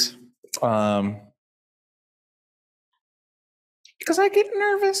pages. Because I get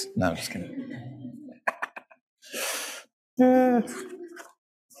nervous. No, I'm just kidding.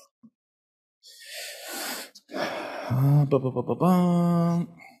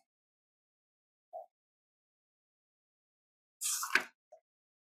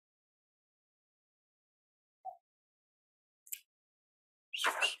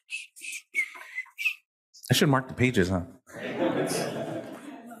 I should mark the pages, huh?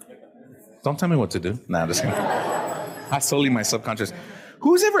 Don't tell me what to do. Nah, I'm just kidding. That's solely my subconscious.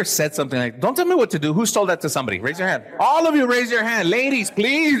 Who's ever said something like, don't tell me what to do? Who's told that to somebody? Raise your hand. All of you raise your hand. Ladies,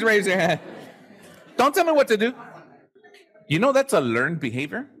 please raise your hand. Don't tell me what to do. You know that's a learned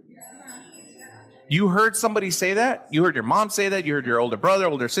behavior? You heard somebody say that? You heard your mom say that? You heard your older brother,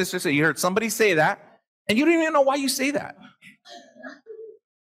 older sister say, you heard somebody say that, and you didn't even know why you say that.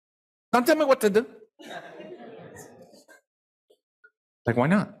 Don't tell me what to do. Like, why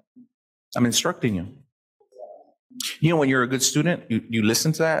not? I'm instructing you. You know, when you're a good student, you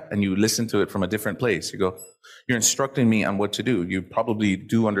listen to that and you listen to it from a different place. You go, you're instructing me on what to do. You probably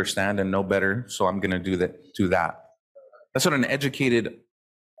do understand and know better, so I'm going to do that. That's what an educated,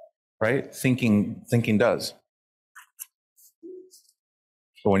 right, thinking does.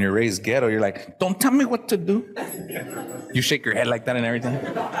 But when you're raised ghetto, you're like, don't tell me what to do. You shake your head like that and everything.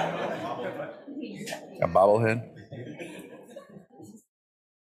 A bobblehead.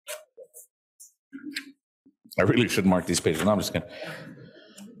 I really should mark these pages. No, I'm just kidding.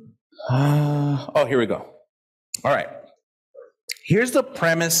 Here we go. All right. Here's the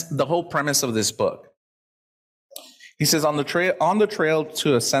premise, the whole premise of this book. He says, on the trail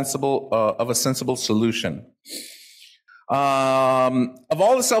to a sensible solution. Of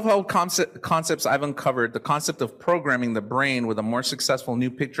all the self-help concepts I've uncovered, the concept of programming the brain with a more successful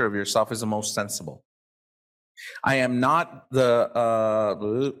new picture of yourself is the most sensible. I am not the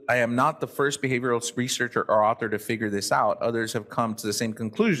first behavioral researcher or author to figure this out. Others have come to the same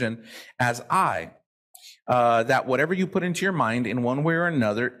conclusion as I. That whatever you put into your mind in one way or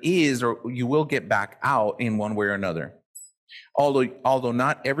another is, or you will get back out in one way or another. Although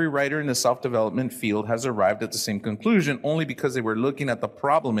not every writer in the self-development field has arrived at the same conclusion, only because they were looking at the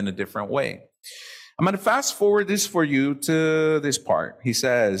problem in a different way. I'm going to fast forward this for you to this part. He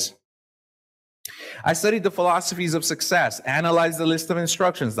says, I studied the philosophies of success, analyzed the list of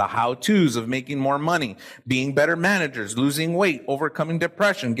instructions, the how-tos of making more money, being better managers, losing weight, overcoming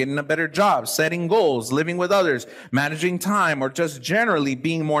depression, getting a better job, setting goals, living with others, managing time, or just generally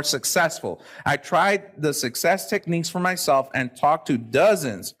being more successful. I tried the success techniques for myself and talked to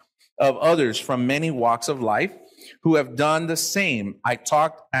dozens of others from many walks of life who have done the same. I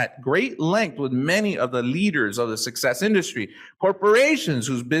talked at great length with many of the leaders of the success industry, corporations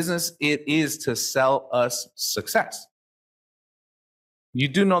whose business it is to sell us success. You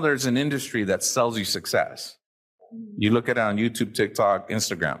do know there's an industry that sells you success. You look at it on YouTube, TikTok,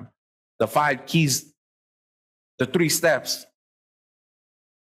 Instagram. The 5 keys, the 3 steps.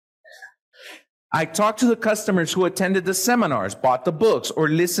 I talked to the customers who attended the seminars, bought the books, or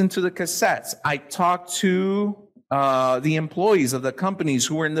listened to the cassettes. I talked to the employees of the companies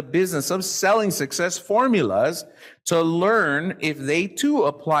who were in the business of selling success formulas to learn if they too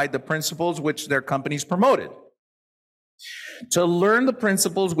applied the principles which their companies promoted. To learn the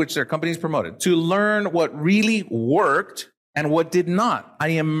principles which their companies promoted. To learn what really worked and what did not. I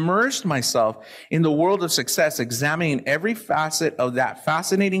immersed myself in the world of success, examining every facet of that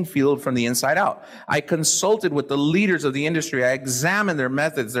fascinating field from the inside out. I consulted with the leaders of the industry. I examined their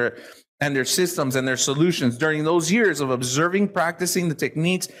methods, their systems and their solutions during those years of observing, practicing the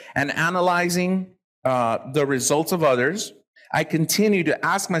techniques, and analyzing the results of others. I continue to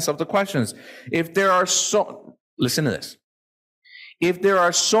ask myself the questions. Listen to this. If there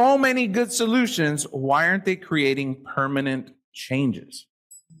are so many good solutions, why aren't they creating permanent changes?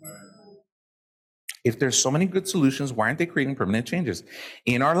 If there's so many good solutions, why aren't they creating permanent changes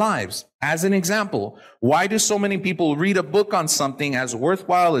in our lives? As an example, why do so many people read a book on something as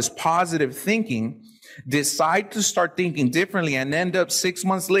worthwhile as positive thinking, decide to start thinking differently, and end up 6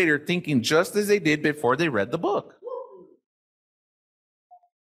 months later thinking just as they did before they read the book?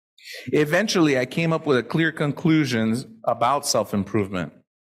 Eventually, I came up with a clear conclusions about self-improvement.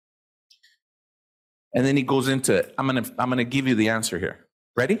 And then he goes into it. I'm gonna give you the answer here.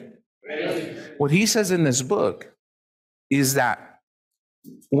 Ready? Ready. What he says in this book is that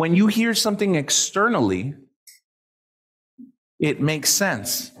when you hear something externally, it makes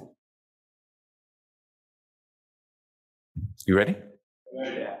sense. You ready?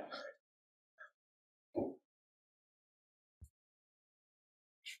 Ready.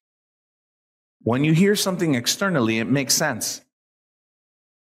 When you hear something externally, it makes sense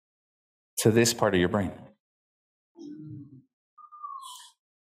to this part of your brain.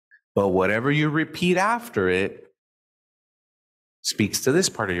 But whatever you repeat after it speaks to this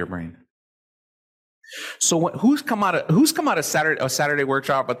part of your brain. So who's come out of a Saturday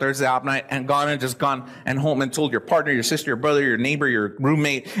workshop, a Thursday op night, and gone and home and told your partner, your sister, your brother, your neighbor, your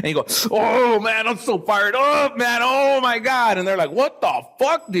roommate, and you go, "Oh man, I'm so fired up, man! Oh my God!" And they're like, "What the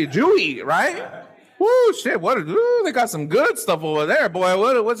fuck did you eat?" Right? Woo, shit! They got some good stuff over there,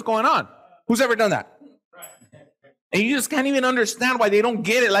 boy. What's going on? Who's ever done that? And you just can't even understand why they don't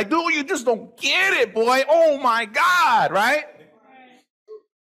get it. Like, dude, you just don't get it, boy. Oh my God, right?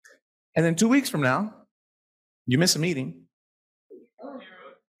 And then 2 weeks from now, you miss a meeting.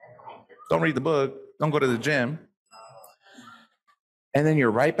 Don't read the book. Don't go to the gym. And then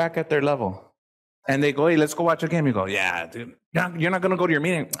you're right back at their level. And they go, "Hey, let's go watch a game." You go, "Yeah, dude, you're not going to go to your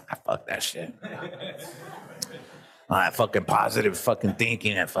meeting." Fuck that shit. Fucking positive fucking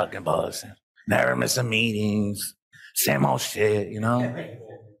thinking and fucking bullshit. Never miss a meetings. Same old shit, you know?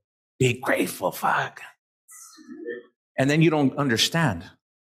 Be grateful, fuck. And then you don't understand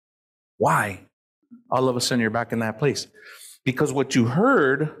why all of a sudden you're back in that place. Because what you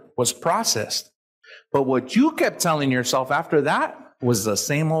heard was processed. But what you kept telling yourself after that was the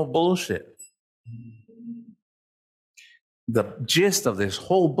same old bullshit. The gist of this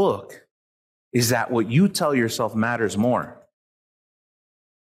whole book is that what you tell yourself matters more.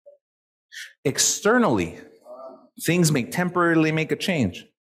 Externally, things may temporarily make a change,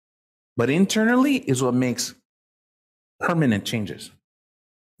 but internally is what makes permanent changes.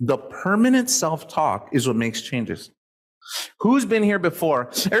 The permanent self-talk is what makes changes. Who's been here before?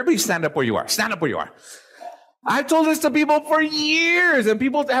 Everybody stand up where you are. Stand up where you are. I've told this to people for years, and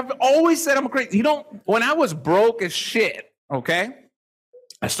people have always said I'm crazy. When I was broke as shit, okay?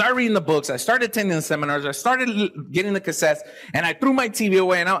 I started reading the books. I started attending the seminars. I started getting the cassettes, and I threw my TV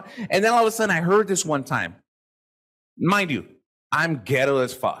away. And then all of a sudden, I heard this one time. Mind you, I'm ghetto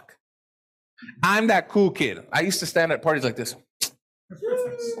as fuck. I'm that cool kid. I used to stand at parties like this.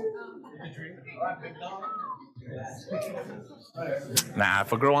 Nah,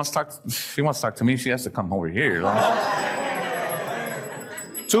 if a girl wants to talk to me, she has to come over here.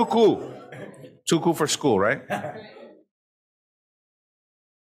 Too cool. Too cool for school, right?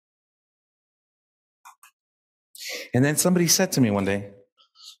 And then somebody said to me one day,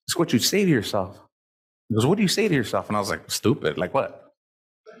 "It's what you say to yourself." He goes, "What do you say to yourself?" And I was like, "Stupid. Like what?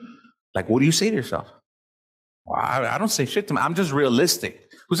 Like, what do you say to yourself?" Well, I don't say shit to me. I'm just realistic.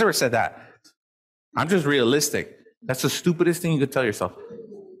 Who's ever said that? I'm just realistic. That's the stupidest thing you could tell yourself.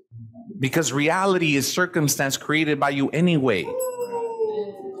 Because reality is circumstance created by you anyway.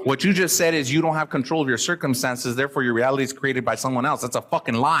 What you just said is you don't have control of your circumstances, therefore your reality is created by someone else. That's a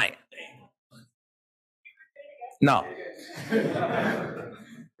fucking lie. No.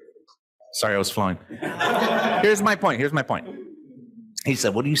 Sorry, I was flowing. Here's my point. He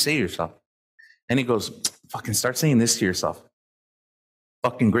said, "What do you say to yourself?" And he goes, "Fucking start saying this to yourself.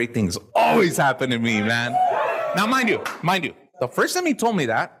 Fucking great things always happen to me, man." Now, mind you, the first time he told me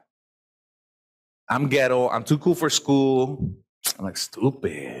that, I'm ghetto, I'm too cool for school. I'm like,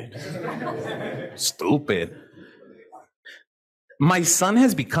 stupid. My son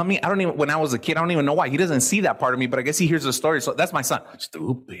has become me. When I was a kid, I don't even know why. He doesn't see that part of me, but I guess he hears the story. So that's my son.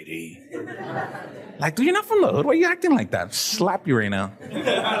 Stupid. Like, dude, you're not from the hood. Why are you acting like that? Slap you right now.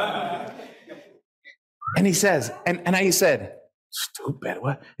 And he says, and I said, "Stupid,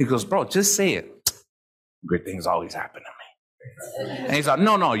 what?" He goes, "Bro, just say it. Great things always happen to me." And he's like,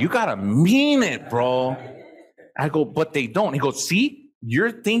 no, you gotta mean it, bro. I go, "But they don't." He goes, "See,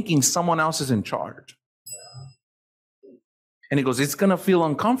 you're thinking someone else is in charge." And he goes, "It's gonna feel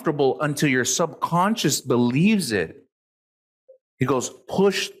uncomfortable until your subconscious believes it." He goes,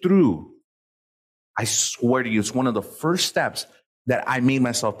 "Push through." I swear to you, it's one of the first steps that I made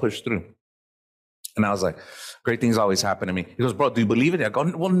myself push through. And I was like, great things always happen to me. He goes, bro, do you believe it? I go,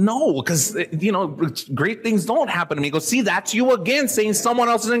 well, no, because, great things don't happen to me. He goes, see, that's you again saying someone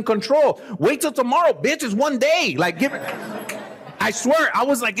else is in control. Wait till tomorrow, bitch. It's one day. Like, I swear, I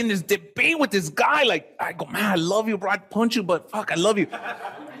was like in this debate with this guy. Like, I go, man, I love you, bro. I'd punch you, but fuck, I love you.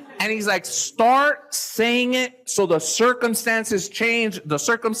 And he's like, start saying it so the circumstances change, the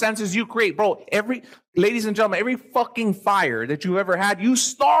circumstances you create. Bro, ladies and gentlemen, every fucking fire that you ever had, you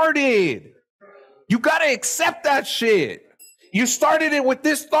started. You got to accept that shit. You started it with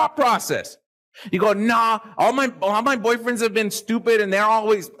this thought process. You go, nah, all my boyfriends have been stupid and they're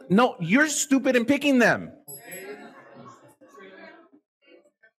always, no, you're stupid in picking them.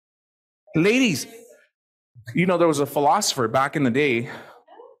 Ladies, there was a philosopher back in the day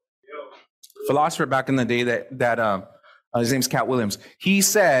that his name's Cat Williams. He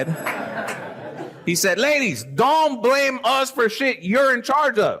said, ladies, don't blame us for shit you're in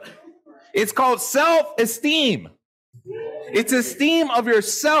charge of. It's called self-esteem. It's esteem of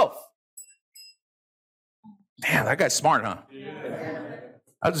yourself. Damn, that guy's smart, huh?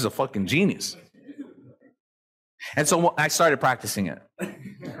 I was just a fucking genius. And so I started practicing it.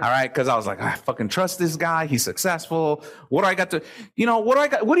 All right, because I was like, I fucking trust this guy. He's successful. What do I got to, what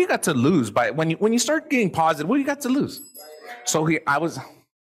do you got to lose by when you start getting positive? What do you got to lose? So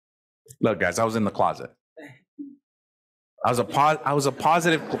look, guys, I was in the closet. I was a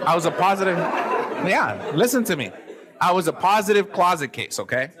positive. Yeah, listen to me. I was a positive closet case,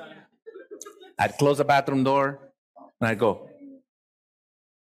 okay? I'd close the bathroom door and I'd go,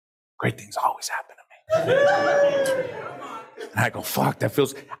 great things always happen to me. And I go, fuck, that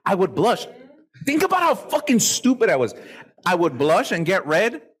feels, I would blush. Think about how fucking stupid I was. I would blush and get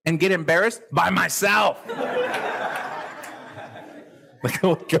red and get embarrassed by myself. Like,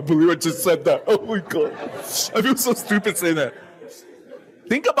 oh, I can't believe I just said that. Oh my God. I feel so stupid saying that.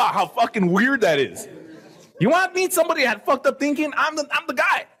 Think about how fucking weird that is. You want to meet somebody that had fucked up thinking? I'm the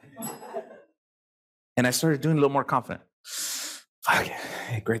guy. And I started doing a little more confident. Fuck yeah.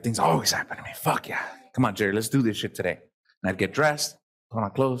 Hey, great things always happen to me. Fuck yeah. Come on, Jerry, let's do this shit today. And I'd get dressed, put on my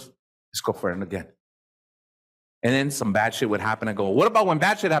clothes, let's go for it again. And then some bad shit would happen. I go, what about when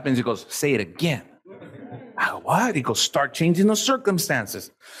bad shit happens? He goes, say it again. I go, what? He goes, start changing the circumstances.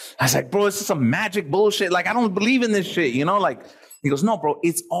 I was like, bro, this is some magic bullshit. Like, I don't believe in this shit, Like, he goes, no, bro,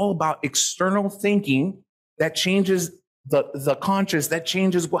 it's all about external thinking that changes the conscious, that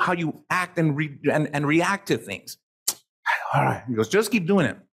changes how you act and react to things. All right. He goes, just keep doing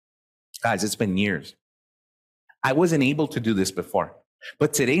it. Guys, it's been years. I wasn't able to do this before.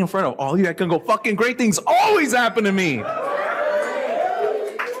 But today in front of all you, I can go, fucking great things always happen to me.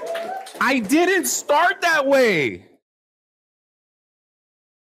 I didn't start that way.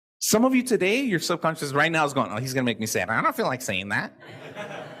 Some of you today, your subconscious right now is going, oh, he's going to make me say it. I don't feel like saying that.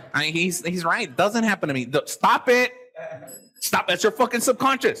 I mean, he's right. It doesn't happen to me. Stop it. Stop. That's your fucking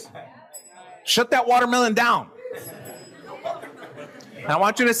subconscious. Shut that watermelon down. And I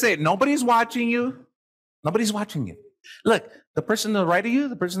want you to say it. Nobody's watching you. Nobody's watching you. Look, the person to the right of you,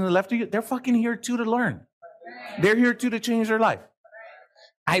 the person to the left of you, they're fucking here too to learn. They're here too to change their life.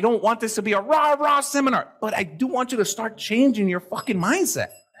 I don't want this to be a rah-rah seminar, but I do want you to start changing your fucking mindset.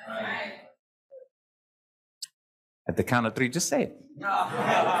 At the count of 3, just say it.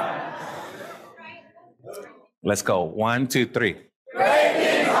 Let's go. 1, 2, 3.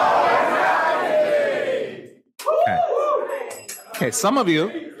 Okay, some of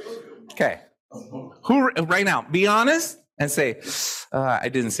you, okay. Who right now, be honest and say, I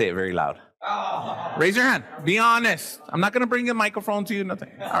didn't say it very loud. Raise your hand. Be honest. I'm not going to bring a microphone to you, nothing.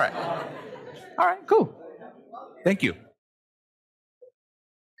 All right. All right, cool. Thank you.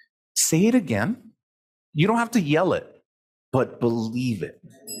 Say it again. You don't have to yell it, but believe it.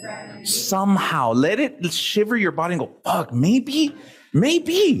 Somehow, let it shiver your body and go, fuck, maybe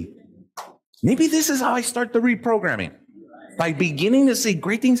this is how I start the reprogramming. By beginning to say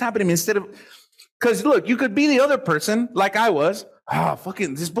great things happen to me instead of, because look, you could be the other person like I was.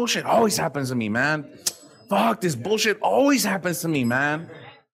 Fucking, this bullshit always happens to me, man. Fuck, this bullshit always happens to me, man.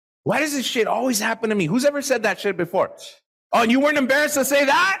 Why does this shit always happen to me? Who's ever said that shit before? Oh, and you weren't embarrassed to say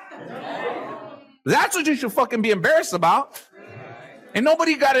that? That's what you should fucking be embarrassed about. And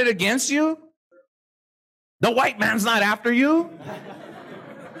nobody got it against you. The white man's not after you.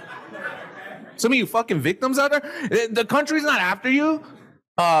 Some of you fucking victims out there, the country's not after you.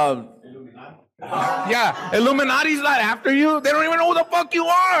 Yeah, Illuminati's not after you. They don't even know who the fuck you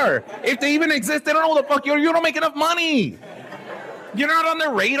are. If they even exist, they don't know who the fuck you are. You don't make enough money. You're not on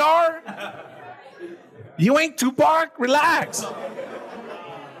their radar. You ain't Tupac. Relax.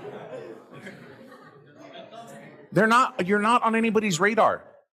 You're not on anybody's radar.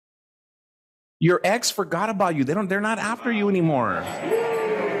 Your ex forgot about you. They're not after you anymore.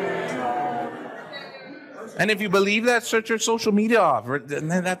 And if you believe that, shut your social media off. And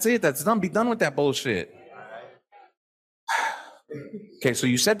then that's it. That's done. Be done with that bullshit. Okay, so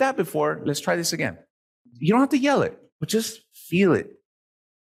you said that before. Let's try this again. You don't have to yell it, but just feel it.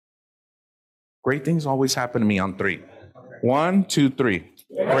 Great things always happen to me on 3. 1, 2, 3.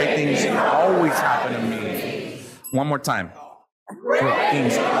 Great things always happen to me. One more time. Great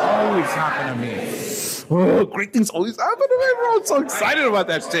things always happen to me. Oh, great things always happen to me, bro. I'm so excited about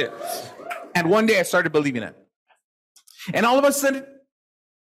that shit. And one day I started believing it. And all of a sudden,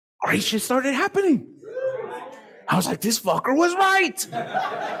 great shit started happening. I was like, this fucker was right.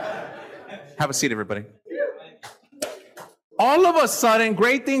 Have a seat, everybody. All of a sudden,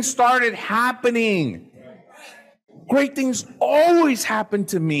 great things started happening. Great things always happen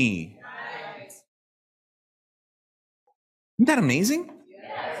to me. Isn't that amazing?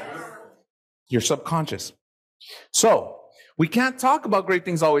 Your subconscious. So, we can't talk about great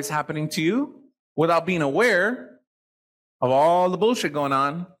things always happening to you without being aware of all the bullshit going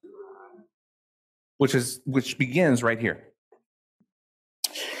on, which begins right here.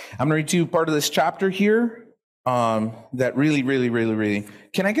 I'm going to read to you part of this chapter here that really.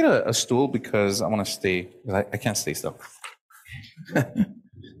 Can I get a stool because I want to stay? I can't stay still. I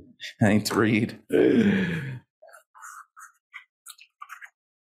need to read.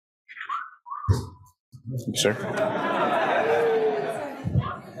 Sir.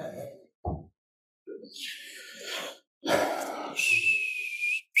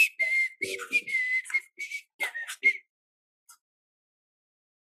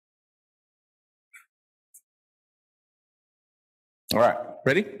 All right,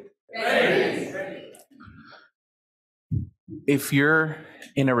 ready? Ready. If you're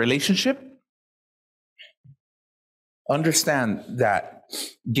in a relationship, understand that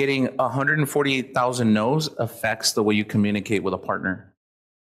getting 148,000 no's affects the way you communicate with a partner.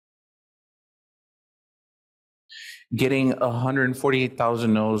 Getting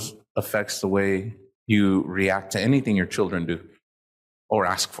 148,000 no's affects the way you react to anything your children do or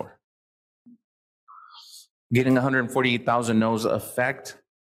ask for. Getting 148,000 no's affect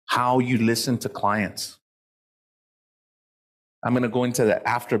how you listen to clients. I'm going to go into that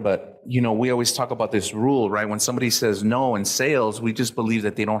after, but we always talk about this rule, right? When somebody says no in sales, we just believe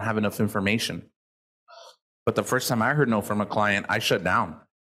that they don't have enough information. But the first time I heard no from a client, I shut down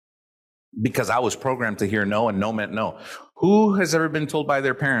because I was programmed to hear no, and no meant no. Who has ever been told by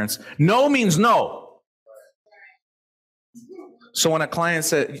their parents, no means no? So when a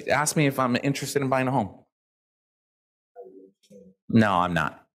client asked me if I'm interested in buying a home, no, I'm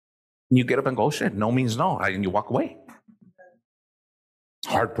not. You get up and go, shit, no means no, and you walk away.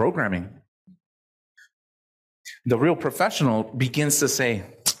 Hard programming. The real professional begins to say,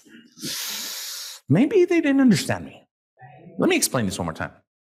 maybe they didn't understand me. Let me explain this one more time.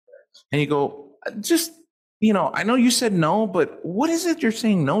 And you go, I know you said no, but what is it you're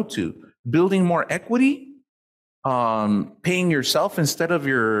saying no to? Building more equity? Paying yourself instead of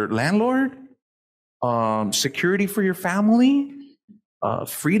your landlord? Security for your family?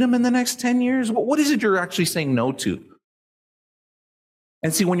 Freedom in the next 10 years? What is it you're actually saying no to?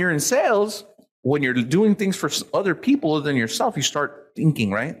 And see, when you're in sales, when you're doing things for other people other than yourself, you start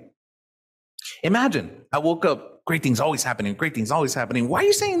thinking, right? Imagine, I woke up, great things always happening, great things always happening. Why are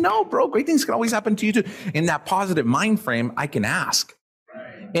you saying no, bro? Great things can always happen to you too. In that positive mind frame, I can ask.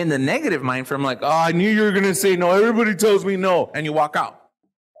 In the negative mind frame, I'm like, I knew you were going to say no. Everybody tells me no. And you walk out.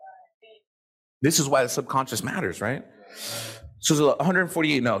 This is why the subconscious matters, right? So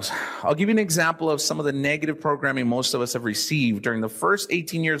 148 no's. I'll give you an example of some of the negative programming most of us have received during the first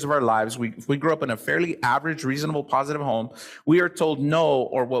 18 years of our lives. We grew up in a fairly average, reasonable, positive home. We are told no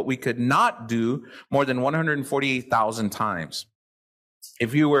or what we could not do more than 148,000 times.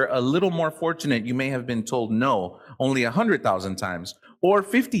 If you were a little more fortunate, you may have been told no only 100,000 times or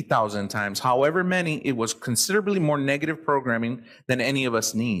 50,000 times. However many, it was considerably more negative programming than any of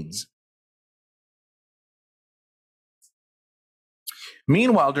us needs.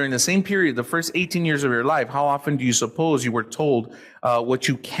 Meanwhile, during the same period, the first 18 years of your life, how often do you suppose you were told what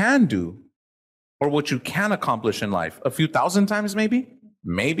you can do or what you can accomplish in life? A few thousand times, maybe?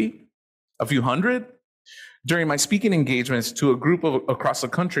 Maybe. A few hundred? During my speaking engagements to a group across the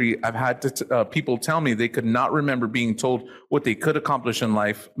country, I've had people tell me they could not remember being told what they could accomplish in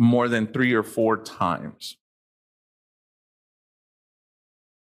life more than 3 or 4 times.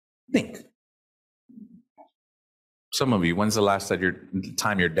 Think. Some of you, when's the last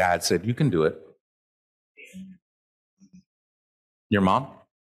time your dad said, you can do it? Your mom?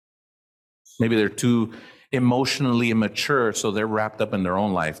 Maybe they're too emotionally immature, so they're wrapped up in their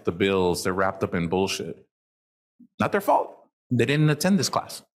own life, the bills, they're wrapped up in bullshit. Not their fault. They didn't attend this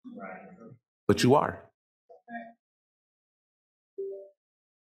class. But you are.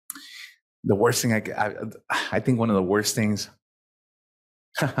 The worst thing I think one of the worst things,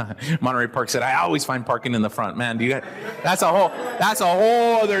 Monterey Park said, I always find parking in the front. Man, that's a whole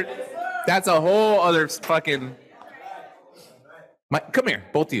other fucking, come here,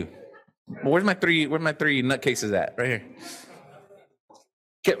 both of you. Where's my three nutcases at? Right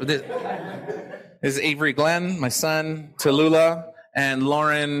here. This is Avery Glenn, my son, Tallulah, and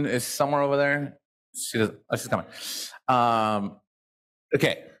Lauren is somewhere over there. She's coming.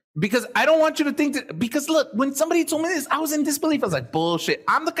 Okay. Because I don't want you to think that, because look, when somebody told me this, I was in disbelief. I was like, bullshit.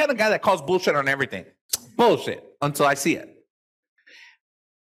 I'm the kind of guy that calls bullshit on everything. Bullshit until I see it.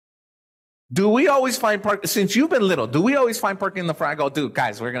 Do we always find parking? Since you've been little, do we always find parking in the front? I go, dude,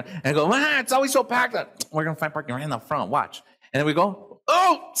 guys, we're going to, and I go, it's always so packed. We're going to find parking right in the front. Watch. And then we go,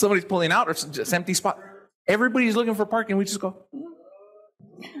 oh, somebody's pulling out or just empty spot. Everybody's looking for parking. We just go.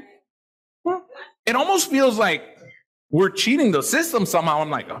 It almost feels like we're cheating the system somehow. I'm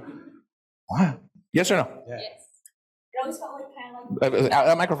like, what? Yes or no? Yes. It always felt like kind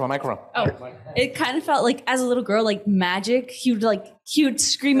of like microphone. Oh, it kind of felt like as a little girl, like magic. He would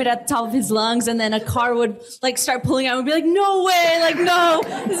scream it at the top of his lungs, and then a car would like start pulling out and be like, "No way! Like no,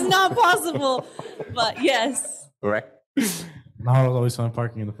 this is not possible." But yes, Right. Naharo's always find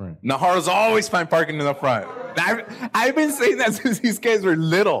parking in the front. Naharo's always find parking in the front. I've been saying that since these guys were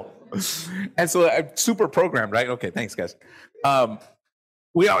little. And so I'm super programmed, right? Okay, thanks, guys.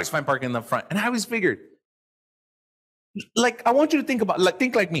 We always find parking in the front. And I always figured, like, I want you to think about,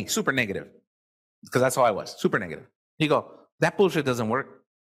 think like me, super negative. Because that's how I was, super negative. You go, that bullshit doesn't work.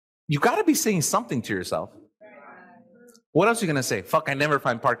 You got to be saying something to yourself. What else are you going to say? Fuck, I never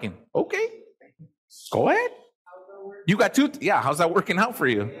find parking. Okay, go ahead. You got two, how's that working out for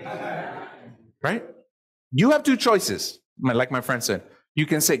you? Right? You have two choices, like my friend said. You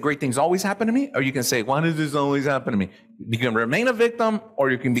can say great things always happen to me, or you can say, why does this always happen to me? You can remain a victim, or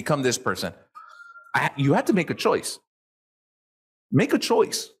you can become this person. You have to make a choice. Make a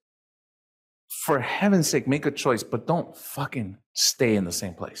choice. For heaven's sake, make a choice, but don't fucking stay in the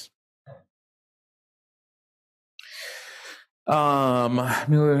same place. A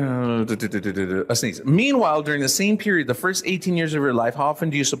sneeze. Meanwhile, during the same period, the first 18 years of your life, how often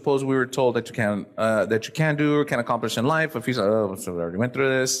do you suppose we were told that you can do or can accomplish in life? If you say, so we already went through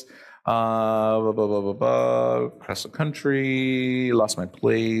this. Across the country, lost my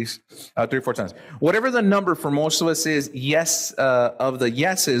place, 3 or 4 times. Whatever the number for most of us is, yes, of the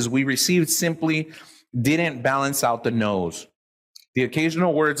yeses we received simply didn't balance out the no's. The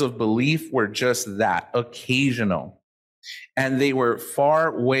occasional words of belief were just that, occasional. And they were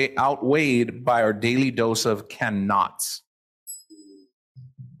outweighed by our daily dose of cannots.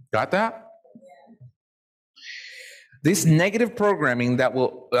 Got that? This negative programming that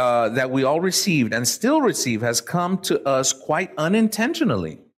we all received and still receive has come to us quite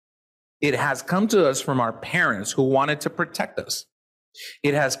unintentionally. It has come to us from our parents who wanted to protect us.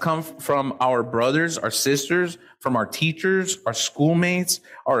 It has come from our brothers, our sisters, from our teachers, our schoolmates,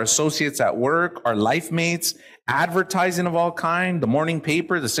 our associates at work, our life mates, advertising of all kind, the morning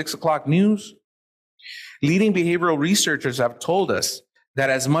paper, the 6 o'clock news. Leading behavioral researchers have told us that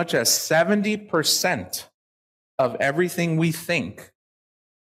as much as 70% of everything we think,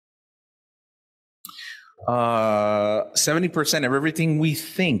 70% of everything we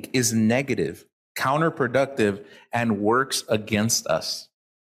think is negative, counterproductive, and works against us.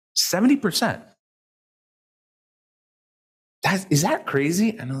 70%. Is that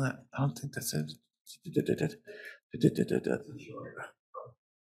crazy? I know that. I don't think that's it.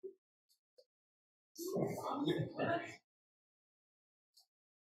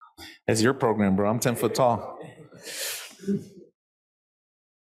 That's your program, bro. I'm 10 foot tall.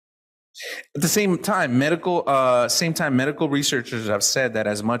 At the same time, medical researchers have said that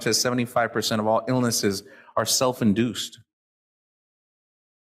as much as 75% of all illnesses are self-induced.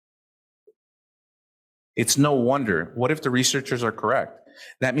 It's no wonder. What if the researchers are correct?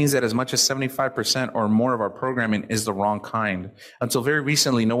 That means that as much as 75% or more of our programming is the wrong kind. Until very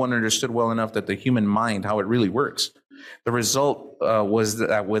recently, no one understood well enough that the human mind, how it really works. The result was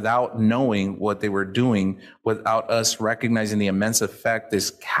that without knowing what they were doing, without us recognizing the immense effect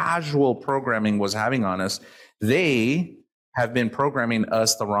this casual programming was having on us, they have been programming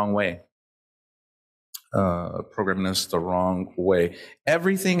us the wrong way.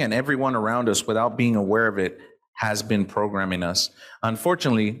 Everything and everyone around us, without being aware of it, has been programming us.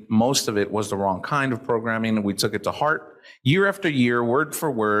 Unfortunately, most of it was the wrong kind of programming, and we took it to heart. Year after year, word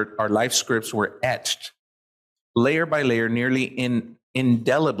for word, our life scripts were etched layer by layer, nearly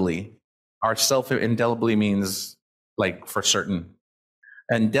indelibly. Our indelibly means like for certain.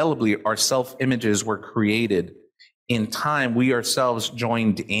 Indelibly, our self-images were created. In time, we ourselves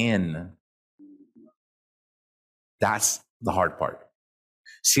joined in. That's the hard part.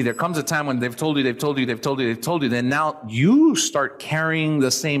 See, there comes a time when they've told you, then now you start carrying the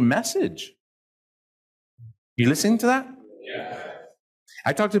same message. You listening to that? Yeah.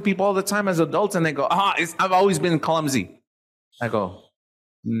 I talk to people all the time as adults and they go, I've always been clumsy. I go,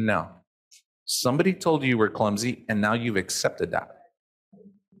 no. Somebody told you were clumsy and now you've accepted that.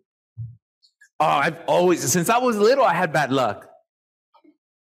 Since I was little, I had bad luck.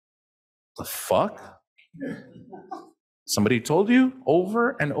 The fuck? Somebody told you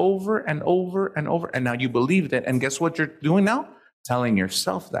over and over and over and over, and now you believed it. And guess what you're doing now? Telling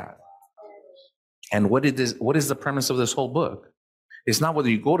yourself that. And what is the premise of this whole book? It's not whether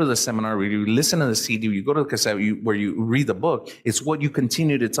you go to the seminar, or you listen to the CD, or you go to the cassette, where you read the book. It's what you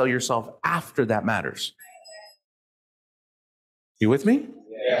continue to tell yourself after that matters. You with me?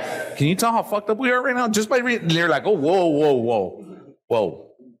 Yes. Can you tell how fucked up we are right now? Just by reading, they're like, oh,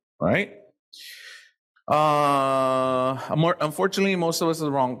 whoa. Right? Unfortunately, most of us are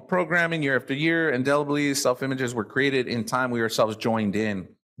the wrong programming year after year. Indelibly, self-images were created. In time, we ourselves joined in.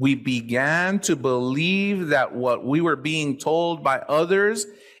 We began to believe that what we were being told by others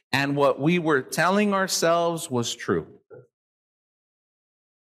and what we were telling ourselves was true.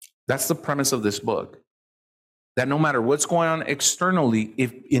 That's the premise of this book. That no matter what's going on externally,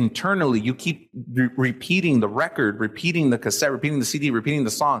 if internally you keep repeating the record, repeating the cassette, repeating the CD, repeating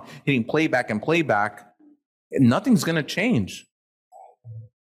the song, hitting playback and playback, nothing's going to change.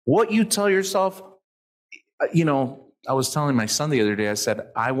 What you tell yourself, I was telling my son the other day, I said,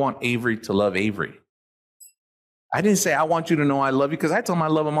 I want Avery to love Avery. I didn't say, I want you to know I love you, because I tell him I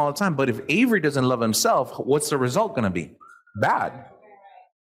love him all the time. But if Avery doesn't love himself, what's the result going to be? Bad.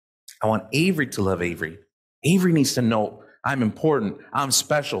 I want Avery to love Avery. Avery needs to know I'm important. I'm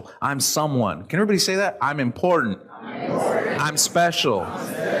special. I'm someone. Can everybody say that? I'm important. I'm special.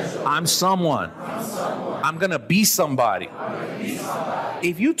 I'm someone. I'm going to be somebody.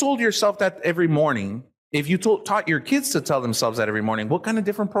 If you told yourself that every morning, if you taught your kids to tell themselves that every morning, what kind of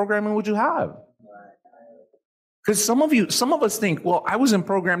different programming would you have? Because some of us think, well, I wasn't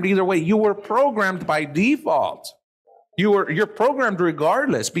programmed either way. You were programmed by default. You're programmed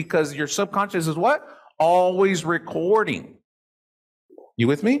regardless, because your subconscious is what? Always recording. You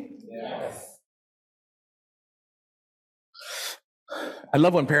with me? Yes. I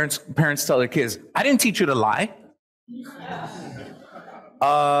love when parents tell their kids, I didn't teach you to lie.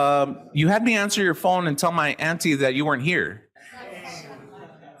 You had me answer your phone and tell my auntie that you weren't here.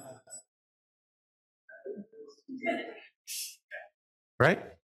 Right?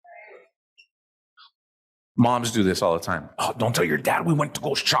 Moms do this all the time. Oh, don't tell your dad we went to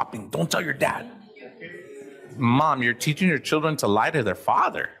go shopping. Don't tell your dad. Mom, you're teaching your children to lie to their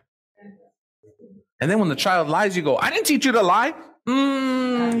father. And then when the child lies, you go, I didn't teach you to lie.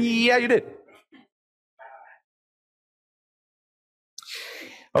 Yeah, you did.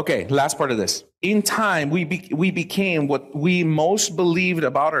 Okay, last part of this. In time, we became what we most believed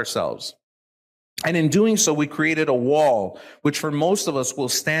about ourselves. And in doing so, we created a wall, which for most of us will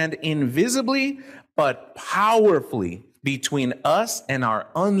stand invisibly but powerfully between us and our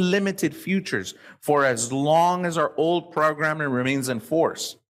unlimited futures for as long as our old programming remains in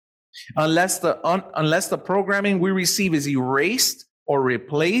force. Unless the programming we receive is erased or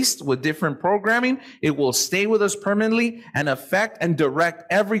replaced with different programming, it will stay with us permanently and affect and direct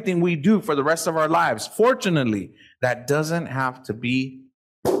everything we do for the rest of our lives. Fortunately, that doesn't have to be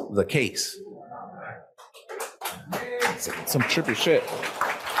the case. Some trippy shit.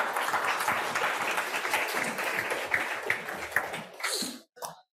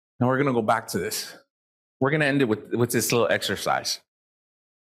 Now we're going to go back to this. We're going to end it with this little exercise.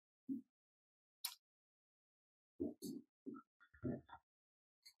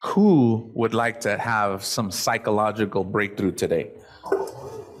 Who would like to have some psychological breakthrough today?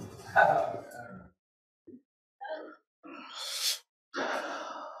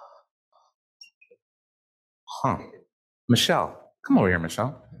 Michelle. Come over here,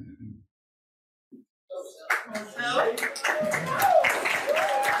 Michelle.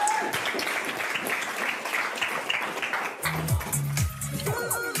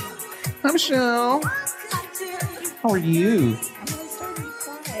 Hi, Michelle. How are you?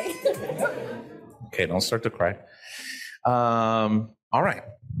 Okay, don't start to cry. All right.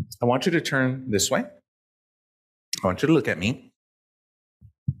 I want you to turn this way. I want you to look at me.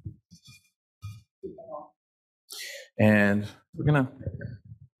 And we're going to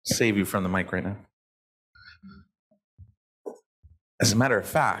save you from the mic right now. As a matter of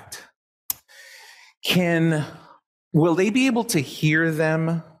fact, will they be able to hear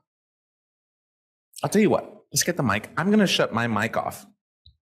them? I'll tell you what, let's get the mic. I'm going to shut my mic off.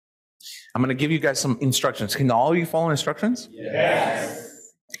 I'm going to give you guys some instructions. Can all of you follow instructions?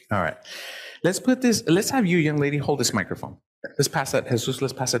 Yes. All right. Let's have you, young lady, hold this microphone. Let's pass that, Jesus,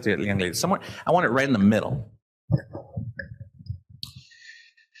 let's pass that to the young lady. Somewhere, I want it right in the middle.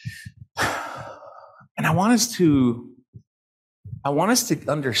 And I want us to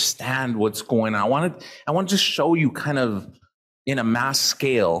understand what's going on. I want to just show you kind of in a mass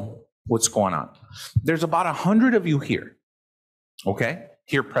scale what's going on. There's about 100 of you here, okay?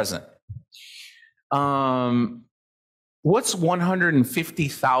 Here present. What's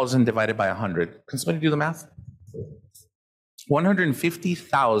 150,000 divided by 100? Can somebody do the math?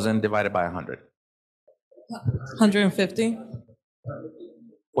 150,000 divided by 100. 150.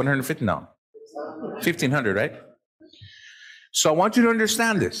 150? No. 1,500, right? So I want you to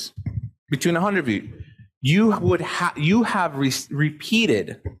understand this. Between 100 of you, you have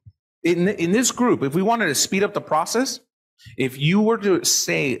repeated in this group. If we wanted to speed up the process, if you were to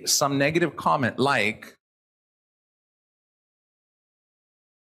say some negative comment like,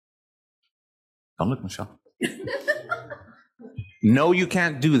 "Don't look, Michelle." No, you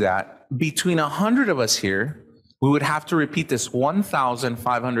can't do that. Between 100 of us here, we would have to repeat this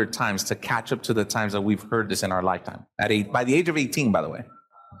 1,500 times to catch up to the times that we've heard this in our lifetime. By the age of 18, by the way.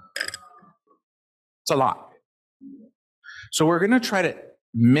 It's a lot. So we're going to try to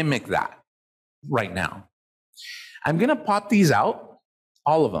mimic that right now. I'm going to pop these out,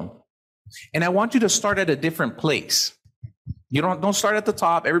 all of them. And I want you to start at a different place. You don't start at the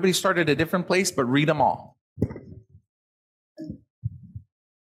top. Everybody start at a different place, but read them all.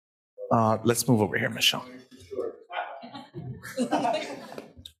 Let's move over here, Michelle.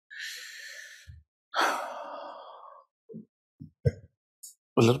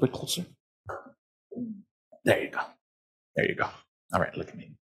 A little bit closer. There you go. There you go. All right, look at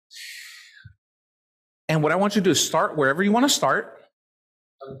me. And what I want you to do is start wherever you want to start.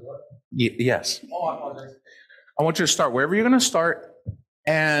 Yes. I want you to start wherever you're going to start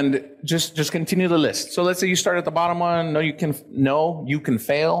and just continue the list. So let's say you start at the bottom one. No, you can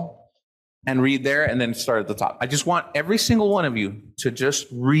fail. And read there and then start at the top. I just want every single one of you to just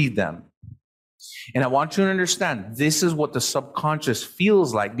read them. And I want you to understand this is what the subconscious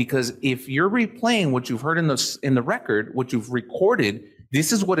feels like, because if you're replaying what you've heard in the record, what you've recorded,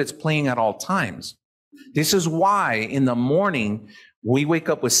 this is what it's playing at all times. This is why in the morning we wake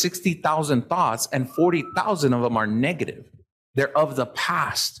up with 60,000 thoughts and 40,000 of them are negative. They're of the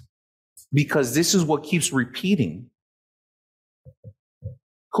past, because this is what keeps repeating.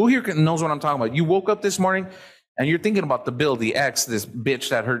 Who here knows what I'm talking about? You woke up this morning and you're thinking about the bill, the ex, this bitch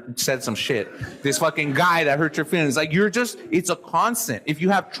that said some shit, this fucking guy that hurt your feelings. Like it's a constant. If you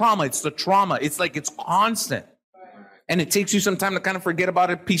have trauma, it's the trauma. It's like it's constant. And it takes you some time to kind of forget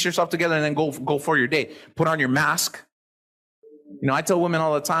about it, piece yourself together, and then go for your day. Put on your mask. I tell women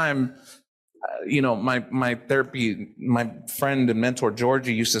all the time, my therapy, my friend and mentor,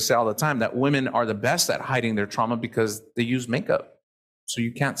 Georgie, used to say all the time that women are the best at hiding their trauma because they use makeup. So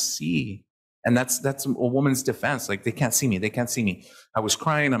you can't see. And that's a woman's defense. Like, they can't see me. They can't see me. I was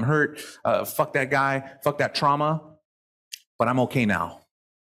crying. I'm hurt. Fuck that guy. Fuck that trauma. But I'm okay now.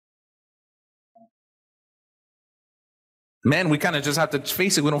 Men, we kind of just have to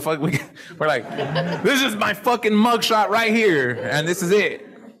face it. We're like, this is my fucking mugshot right here. And this is it.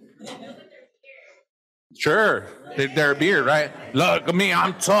 Sure. They're a beard, right? Look at me.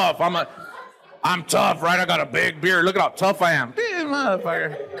 I'm tough. I'm tough, right? I got a big beard. Look at how tough I am.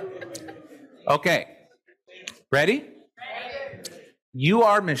 Motherfucker. Okay. Ready? You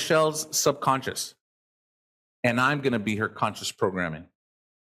are Michelle's subconscious. And I'm going to be her conscious programming.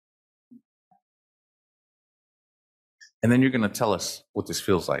 And then you're going to tell us what this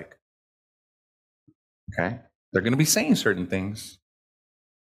feels like. Okay? They're going to be saying certain things.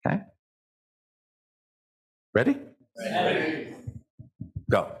 Okay? Ready? Ready.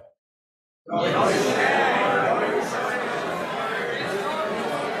 Go. What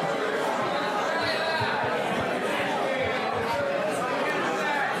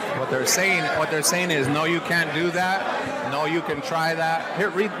they're saying is, no, you can't do that. No, you can try that. Here,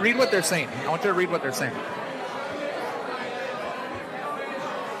 read what they're saying. I want you to read what they're saying.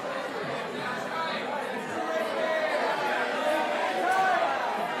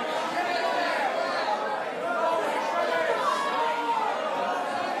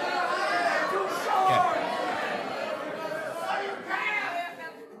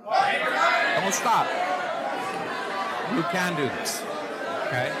 Stop. You can do this.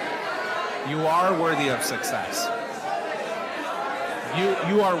 Okay? You are worthy of success.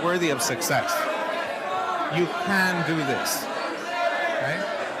 You are worthy of success. You can do this.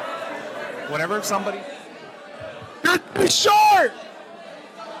 Right? Whatever somebody. You're too short!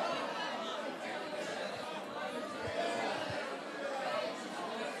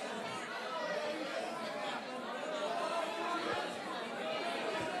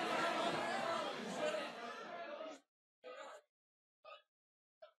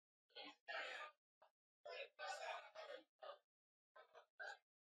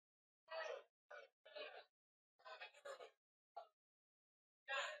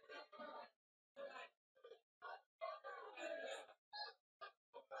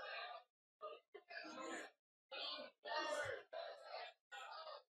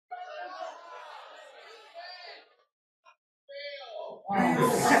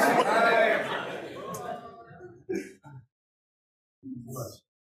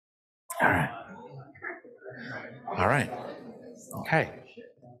 All right. All right. Okay.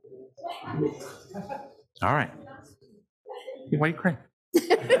 All right. Why are you crying?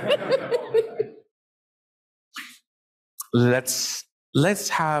 Let's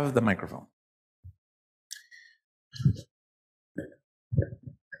have the microphone.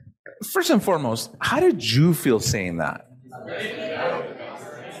 First and foremost, how did you feel saying that?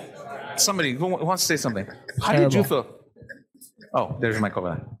 Somebody who wants to say something. How did you feel? Oh, there's your mic over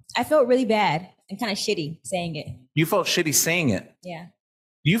there. I felt really bad and kind of shitty saying it. You felt shitty saying it. Yeah.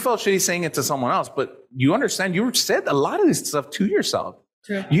 You felt shitty saying it to someone else, but you understand you said a lot of this stuff to yourself.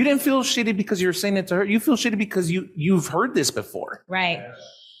 True. You didn't feel shitty because you were saying it to her. You feel shitty because you've heard this before. Right.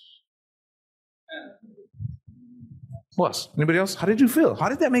 Who else? Anybody else? How did you feel? How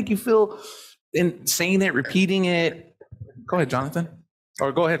did that make you feel in saying it, repeating it? Go ahead, Jonathan.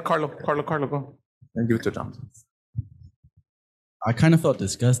 Or go ahead, Carlo. Carlo, go. And give it to Jonathan. I kind of felt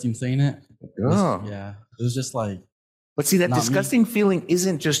disgusting saying it. Oh. Yeah. It was just like. But see, that not disgusting feeling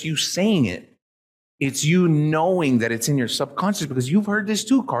isn't just you saying it. It's you knowing that it's in your subconscious because you've heard this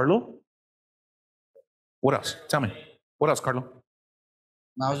too, Carlo. What else? Tell me. What else, Carlo?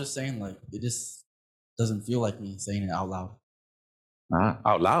 I was just saying, like, it just doesn't feel like me saying it out loud.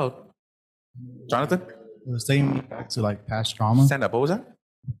 Out loud? Jonathan? It was taking me back to like past trauma. Stand up. What was that?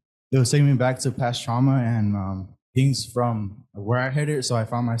 It was taking me back to past trauma and things from where I headed. So I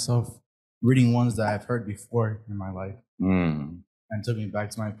found myself reading ones that I've heard before in my life. And took me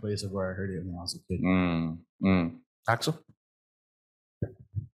back to my place of where I heard it when I was a kid. Axel?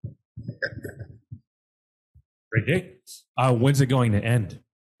 Great day. When's it going to end?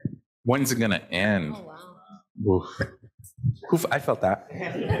 When's it going to end? Oh, wow. I felt that.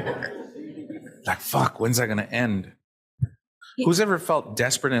 Like, fuck, when's that going to end? Who's ever felt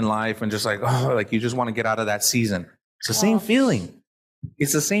desperate in life and just like, oh, like you just want to get out of that season? It's the same feeling.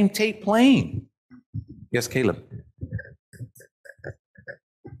 It's the same tape playing. Yes, Caleb.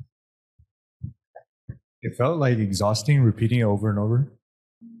 It felt like exhausting, repeating it over and over.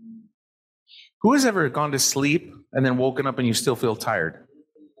 Who has ever gone to sleep and then woken up and you still feel tired?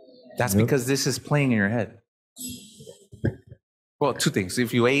 That's because this is playing in your head. Well, two things.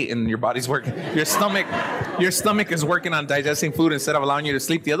 If you ate and your body's working, your stomach is working on digesting food instead of allowing you to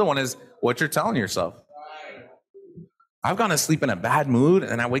sleep. The other one is what you're telling yourself. I've gone to sleep in a bad mood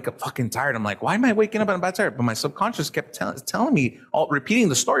and I wake up fucking tired. I'm like, why am I waking up in a bad tired? But my subconscious kept telling me, repeating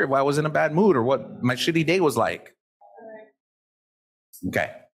the story of why I was in a bad mood or what my shitty day was like.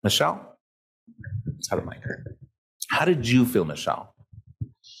 Okay, Michelle? How did you feel, Michelle?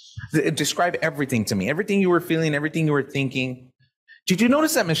 Describe everything to me. Everything you were feeling, everything you were thinking. Did you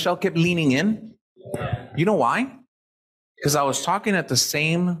notice that Michelle kept leaning in? You know why? Because I was talking at the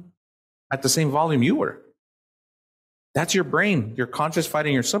same volume you were. That's your brain, your conscious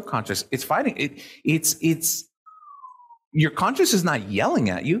fighting your subconscious. It's fighting. It's your conscious is not yelling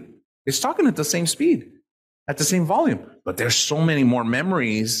at you. It's talking at the same speed, at the same volume. But there's so many more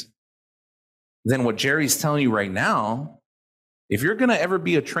memories than what Jerry's telling you right now. If you're going to ever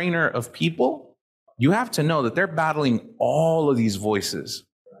be a trainer of people, you have to know that they're battling all of these voices.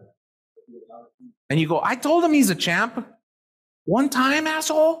 And you go, I told him he's a champ. One time,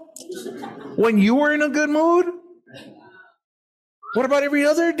 asshole? When you were in a good mood? What about every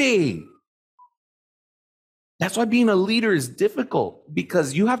other day? That's why being a leader is difficult,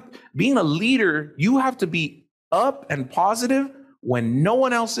 because being a leader, you have to be up and positive when no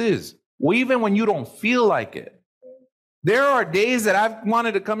one else is, even when you don't feel like it. There are days that I've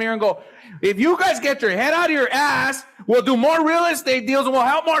wanted to come here and go, if you guys get your head out of your ass, we'll do more real estate deals and we'll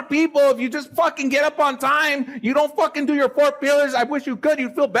help more people. If you just fucking get up on time, you don't fucking do your 4 pillars. I wish you could.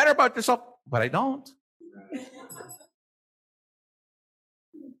 You'd feel better about yourself. But I don't.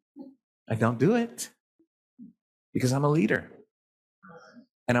 I don't do it because I'm a leader.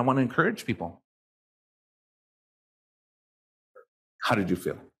 And I want to encourage people. How did you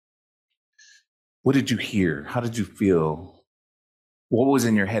feel? What did you hear? How did you feel? What was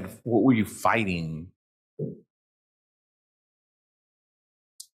in your head? What were you fighting?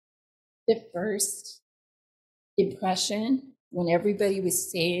 The first impression, when everybody was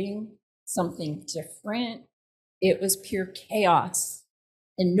saying something different, it was pure chaos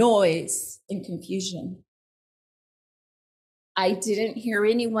and noise and confusion. I didn't hear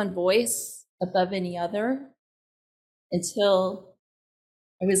any one voice above any other until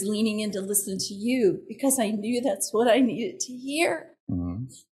I was leaning in to listen to you, because I knew that's what I needed to hear. Mm-hmm.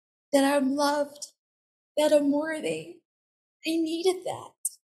 That I'm loved, that I'm worthy. I needed that.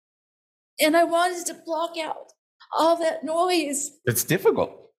 And I wanted to block out all that noise. It's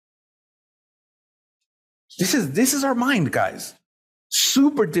difficult. This is our mind, guys.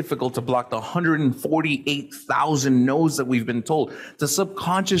 Super difficult to block the 148,000 no's that we've been told. The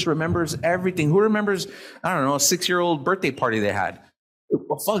subconscious remembers everything. Who remembers, I don't know, a 6-year-old birthday party they had?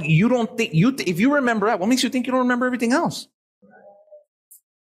 Well, fuck, you don't think, if you remember that, what makes you think you don't remember everything else?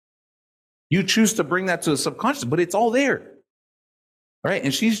 You choose to bring that to the subconscious, but it's all there. Right?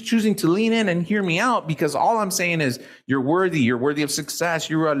 And she's choosing to lean in and hear me out, because all I'm saying is you're worthy of success,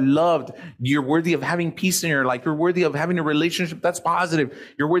 you're loved, you're worthy of having peace in your life, you're worthy of having a relationship that's positive,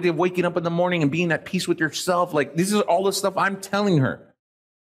 you're worthy of waking up in the morning and being at peace with yourself. Like, this is all the stuff I'm telling her.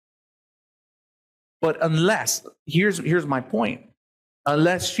 But unless, here's my point,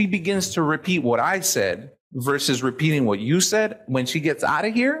 unless she begins to repeat what I said versus repeating what you said, when she gets out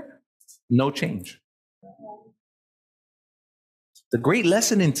of here, no change. The great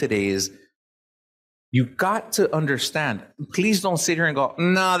lesson in today is you've got to understand. Please don't sit here and go,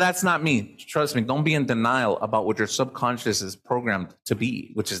 no, that's not me. Trust me, don't be in denial about what your subconscious is programmed to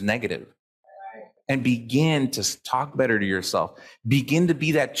be, which is negative. And begin to talk better to yourself. Begin to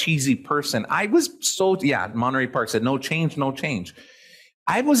be that cheesy person. I was Monterey Park said, no change, no change.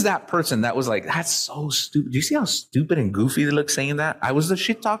 I was that person that was like, that's so stupid. Do you see how stupid and goofy they look saying that? I was the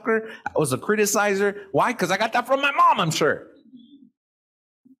shit talker. I was a criticizer. Why? Because I got that from my mom, I'm sure.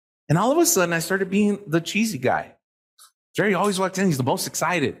 And all of a sudden, I started being the cheesy guy. Jerry always walks in, he's the most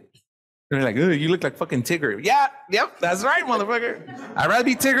excited. And they're like, oh, you look like fucking Tigger. Yeah, yep, that's right, motherfucker. I'd rather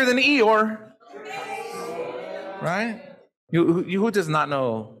be Tigger than Eeyore. Right? Who does not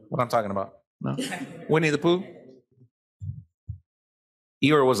know what I'm talking about? No? Winnie the Pooh?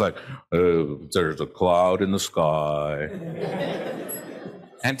 Eeyore was like, oh, there's a cloud in the sky.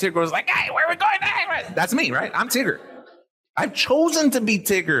 And Tigger was like, hey, where are we going? Hey, that's me, right? I'm Tigger. I've chosen to be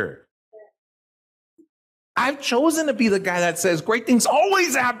Tigger. I've chosen to be the guy that says, great things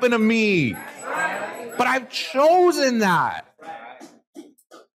always happen to me. But I've chosen that.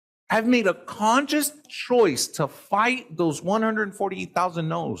 I've made a conscious choice to fight those 148,000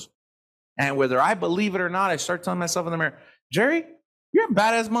 no's. And whether I believe it or not, I start telling myself in the mirror, Jerry, you're a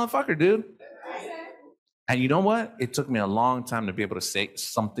badass motherfucker, dude. And you know what? It took me a long time to be able to say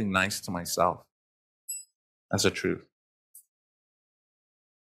something nice to myself. That's the truth.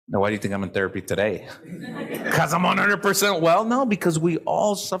 Now, why do you think I'm in therapy today? Because I'm 100% well? No, because we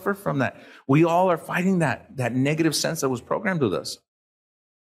all suffer from that. We all are fighting that negative sense that was programmed with us.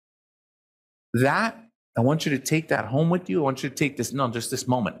 That, I want you to take that home with you. I want you to take this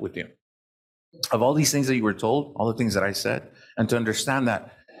moment with you. Of all these things that you were told, all the things that I said, and to understand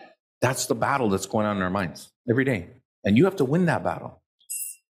that that's the battle that's going on in our minds every day. And you have to win that battle.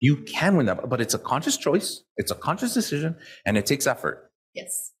 You can win that, but it's a conscious choice. It's a conscious decision, and it takes effort.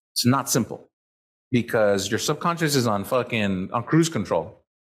 Yes. It's not simple because your subconscious is on cruise control.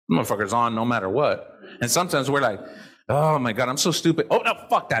 Motherfucker's on no matter what. And sometimes we're like, oh my God, I'm so stupid. Oh, no,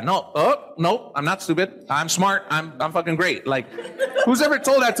 fuck that. No, I'm not stupid. I'm smart. I'm fucking great. Like, who's ever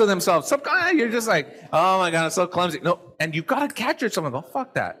told that to themselves? You're just like, oh my God, I'm so clumsy. No, and you've got to catch yourself and go,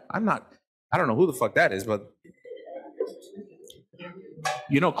 fuck that. I don't know who the fuck that is, but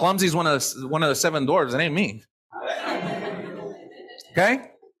clumsy's one of the 7 dwarves. It ain't me. Okay?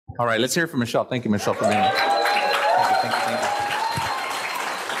 All right, let's hear it from Michelle. Thank you, Michelle, for being here. Thank you.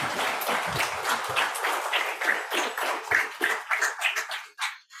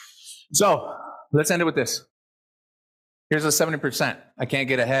 So, let's end it with this. Here's a 70%. I can't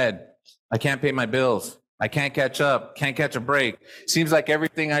get ahead. I can't pay my bills. I can't catch up. Can't catch a break. Seems like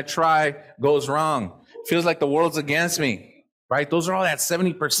everything I try goes wrong. Feels like the world's against me. Right? Those are all that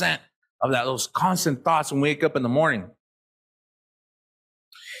 70% of those constant thoughts when we wake up in the morning.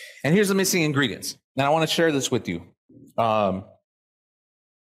 And here's the missing ingredients. And I want to share this with you. I'm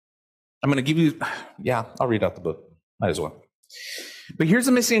going to give you, I'll read out the book. Might as well. But here's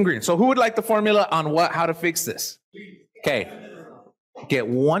the missing ingredient. So who would like the formula on how to fix this? Okay. Get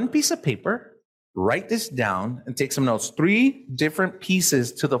one piece of paper, write this down, and take some notes. 3 different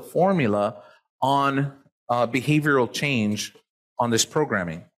pieces to the formula on behavioral change on this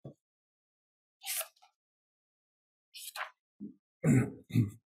programming.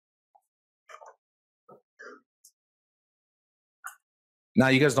 Now,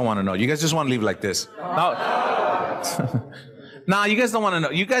 you guys don't want to know. You guys just want to leave like this. Nah, you guys don't want to know.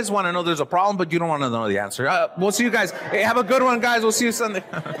 You guys want to know there's a problem, but you don't want to know the answer. We'll see you guys. Hey, have a good one, guys. We'll see you Sunday.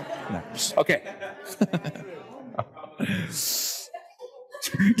 No. Okay.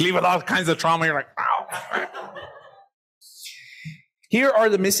 Leave with all kinds of trauma. You're like, ow. Here are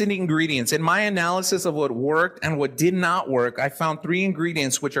the missing ingredients. In my analysis of what worked and what did not work, I found 3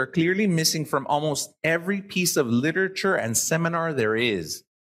 ingredients which are clearly missing from almost every piece of literature and seminar there is.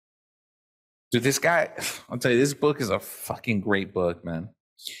 Dude, this guy, I'll tell you, this book is a fucking great book, man.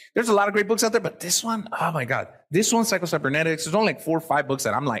 There's a lot of great books out there, but this one, oh my God. This one, Psycho-Cybernetics, there's only like 4 or 5 books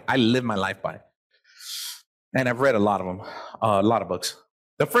that I'm like, I live my life by. And I've read a lot of them, a lot of books.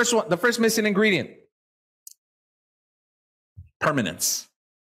 The first missing ingredient, permanence.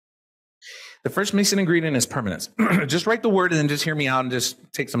 The first missing ingredient is permanence. Just write the word and then just hear me out and just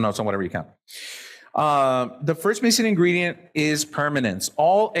take some notes on whatever you can. The first missing ingredient is permanence.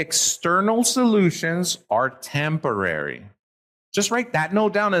 All external solutions are temporary. Just write that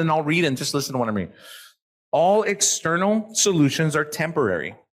note down and then I'll read and just listen to what I mean. All external solutions are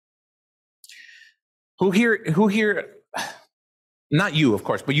temporary. Who here, not you, of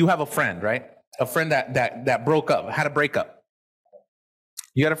course, but you have a friend, right? A friend that broke up, had a breakup.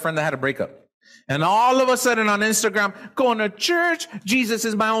 You had a friend that had a breakup. And all of a sudden on Instagram, going to church, Jesus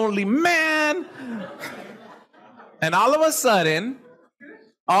is my only man. And all of a sudden,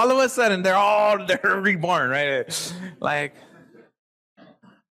 they're reborn, right? Like,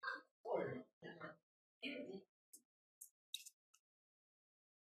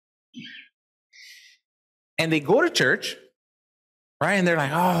 and they go to church, right? And they're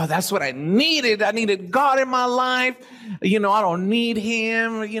like, oh, that's what I needed. I needed God in my life. I don't need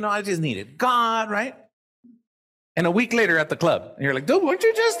him. I just needed God, right? And a week later at the club, and you're like, dude, weren't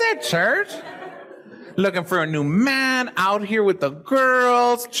you just at church? Looking for a new man, out here with the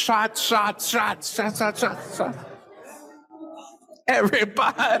girls, shot.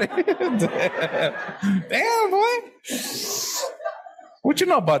 Everybody. Damn, boy. What you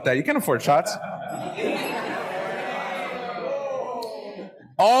know about that? You can afford shots.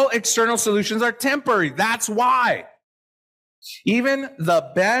 All external solutions are temporary. That's why. Even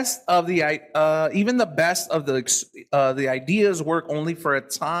the best of the ideas work only for a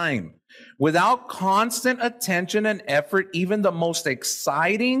time. Without constant attention and effort, even the most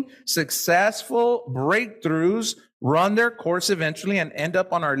exciting, successful breakthroughs run their course eventually and end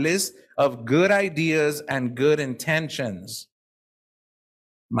up on our list of good ideas and good intentions.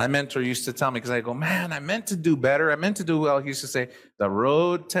 My mentor used to tell me, because I go, man, I meant to do better. I meant to do well. He used to say, the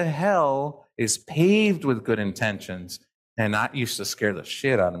road to hell is paved with good intentions. And that used to scare the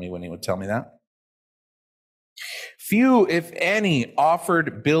shit out of me when he would tell me that. Few, if any,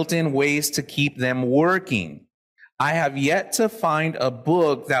 offered built-in ways to keep them working. I have yet to find a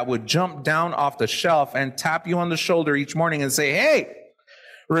book that would jump down off the shelf and tap you on the shoulder each morning and say, hey,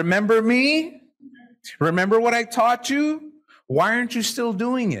 remember me? Remember what I taught you? Why aren't you still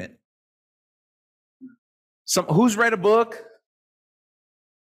doing it? Who's read a book?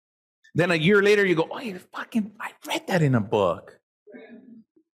 Then a year later you go, oh, I read that in a book.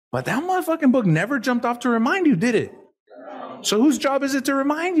 But that motherfucking book never jumped off to remind you, did it? So whose job is it to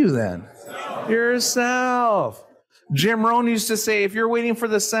remind you then? Yourself. Jim Rohn used to say, if you're waiting for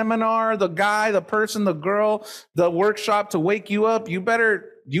the seminar, the guy, the person, the girl, the workshop to wake you up, you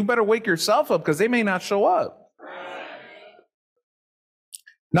better wake yourself up because they may not show up.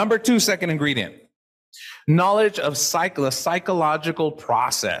 Number 2, second ingredient, knowledge of the psychological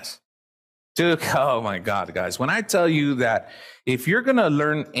process. Dude, oh my God, guys. When I tell you that if you're going to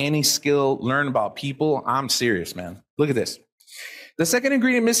learn any skill, learn about people, I'm serious, man. Look at this. The second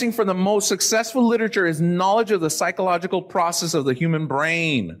ingredient missing from the most successful literature is knowledge of the psychological process of the human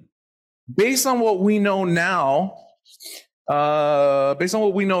brain. Based on what we know now about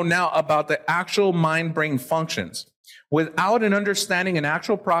the actual mind-brain functions, without an understanding and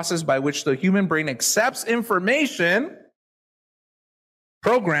actual process by which the human brain accepts information,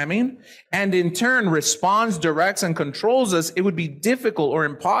 programming, and in turn responds, directs, and controls us, it would be difficult or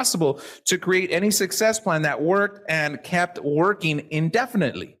impossible to create any success plan that worked and kept working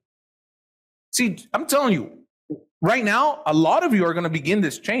indefinitely. See, I'm telling you, right now, a lot of you are going to begin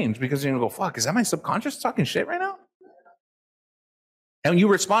this change because you're going to go, fuck, is that my subconscious talking shit right now? And when you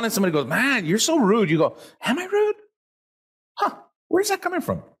respond and somebody goes, man, you're so rude, you go, am I rude? Huh, Where's that coming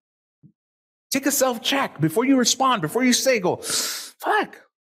from? Take a self-check before you respond, before you say, go, fuck,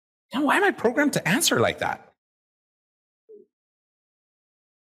 why am I programmed to answer like that?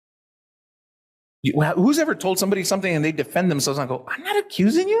 Who's ever told somebody something and they defend themselves and go, I'm not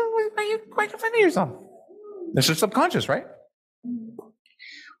accusing you? Why are you quite defending yourself? That's your subconscious, right?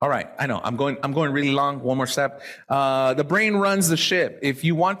 All right, I know, I'm going really long. One more step. The brain runs the ship. If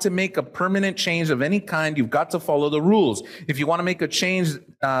you want to make a permanent change of any kind, you've got to follow the rules. If you want to make a change,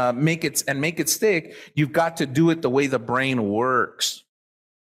 make it stick, you've got to do it the way the brain works.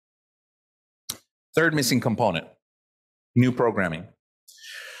 Third missing component, new programming.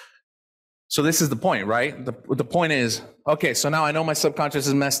 So this is the point, right? The point is, okay, so now I know my subconscious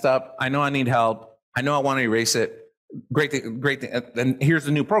is messed up. I know I need help. I know I want to erase it. Great thing. And here's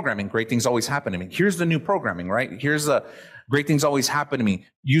the new programming. Great things always happen to me. Here's the new programming, right? Here's the great things always happen to me.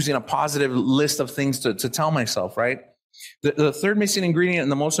 Using a positive list of things to tell myself, right? The third missing ingredient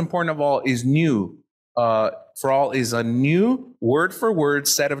and the most important of all is new. For all is a new word for word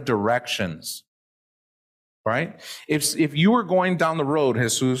set of directions. Right? If you were going down the road,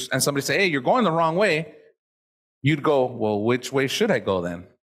 Jesus, and somebody say, hey, you're going the wrong way, you'd go, well, which way should I go then?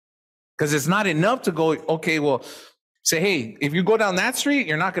 Because it's not enough to go, okay, well, say, hey, if you go down that street,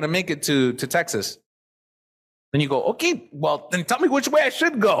 you're not going to make it to Texas. Then you go, okay, well, then tell me which way I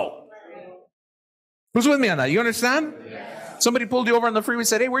should go. Who's with me on that? You understand? Yeah. Somebody pulled you over on the freeway and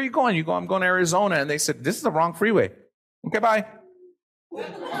said, hey, where are you going? You go, I'm going to Arizona. And they said, this is the wrong freeway. Okay, bye.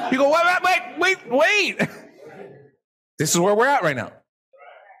 You go, wait. This is where we're at right now.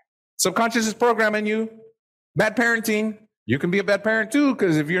 Subconscious is programming you. Bad parenting. You can be a bad parent too,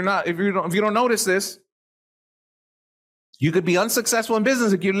 because if you don't notice this, you could be unsuccessful in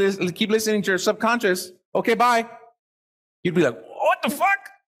business if you keep listening to your subconscious. Okay, bye. You'd be like, what the fuck?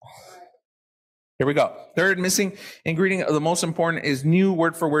 Here we go. Third missing ingredient, the most important, is new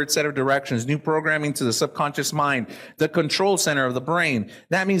word for word set of directions, new programming to the subconscious mind, the control center of the brain.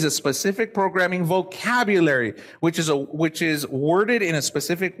 That means a specific programming vocabulary, which is worded in a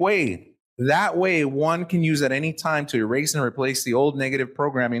specific way. That way, one can use at any time to erase and replace the old negative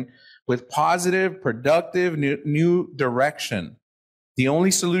programming with positive, productive, new direction. The only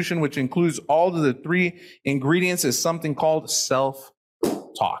solution, which includes all of the three ingredients, is something called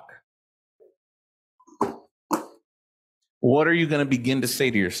self-talk. What are you going to begin to say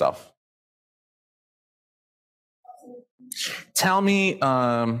to yourself? Tell me,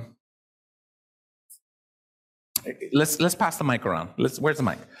 let's pass the mic around. Where's the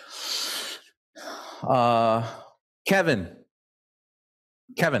mic? Kevin,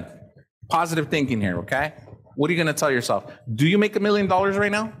 positive thinking here, okay? What are you going to tell yourself? Do you make $1 million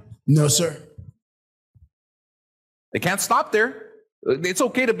right now? No, sir. They can't stop there. It's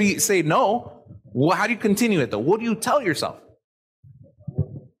okay to say no. Well, how do you continue it though? What do you tell yourself?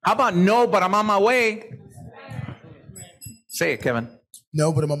 How about no, but I'm on my way? Say it, Kevin.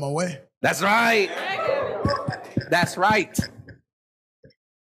 No, but I'm on my way. That's right. That's right.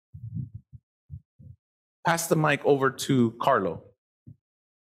 Pass the mic over to Carlo.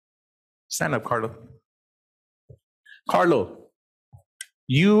 Stand up, Carlo. Carlo,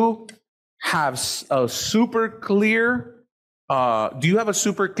 you have a super clear, do you have a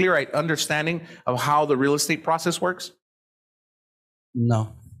super clear understanding of how the real estate process works?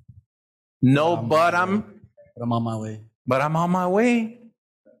 No. No, but I'm on my way. But I'm on my way.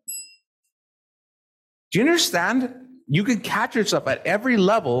 Do you understand? You can catch yourself at every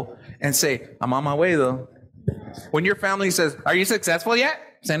level and say, I'm on my way though. When your family says, are you successful yet?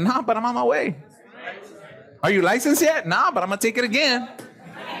 Say, no, but I'm on my way. Are you licensed yet? Nah, but I'm going to take it again.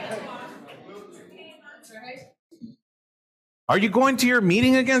 Are you going to your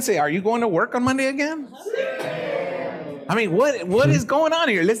meeting again? Say, are you going to work on Monday again? I mean, what is going on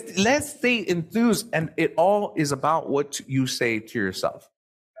here? Let's stay enthused. And it all is about what you say to yourself.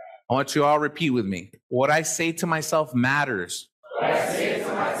 I want you all repeat with me. What I say to myself matters. What I say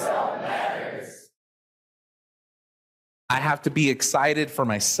to myself matters. I have to be excited for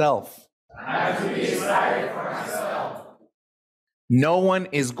myself. I have to be excited for myself. No one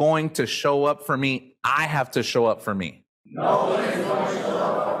is going to show up for me. I have to show up for me. No one is going to show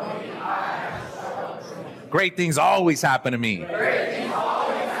up for me. I have to show up for me. Great things always happen to me. Great things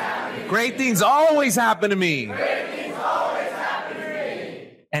always happen to me. Great things always happen to me. Great things always happen to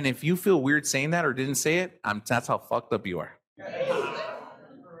me. And if you feel weird saying that or didn't say it, that's how fucked up you are.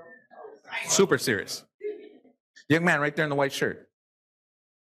 Super serious. Young man right there in the white shirt.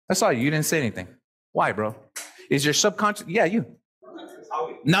 I saw you. You didn't say anything. Why, bro? Is your subconscious? Yeah, you.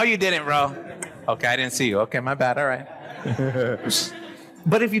 No, you didn't, bro. Okay, I didn't see you. Okay, my bad. All right.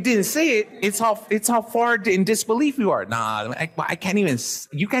 But if you didn't say it, it's how far in disbelief you are. Nah, I can't even.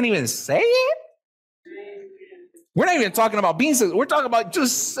 You can't even say it. We're not even talking about being. We're talking about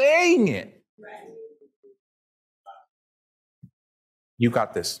just saying it. You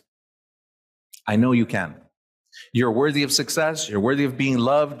got this. I know you can. You're worthy of success. You're worthy of being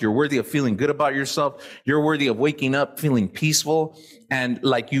loved. You're worthy of feeling good about yourself. You're worthy of waking up feeling peaceful and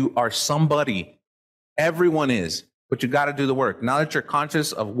like you are somebody. Everyone is, but you got to do the work. Now that you're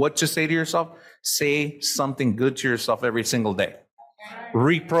conscious of what to say to yourself, say something good to yourself every single day.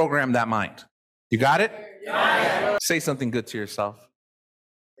 Reprogram that mind. You got it? Say something good to yourself.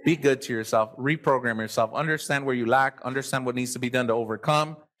 Be good to yourself. Reprogram yourself. Understand where you lack. Understand what needs to be done to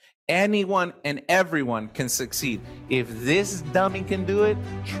overcome. Anyone and everyone can succeed. If this dummy can do it,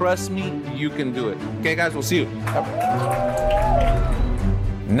 trust me, you can do it. Okay, guys, we'll see you.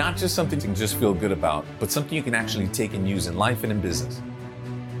 Not just something you can just feel good about, but something you can actually take and use in life and in business.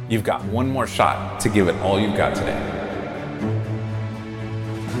 You've got one more shot to give it all you've got today.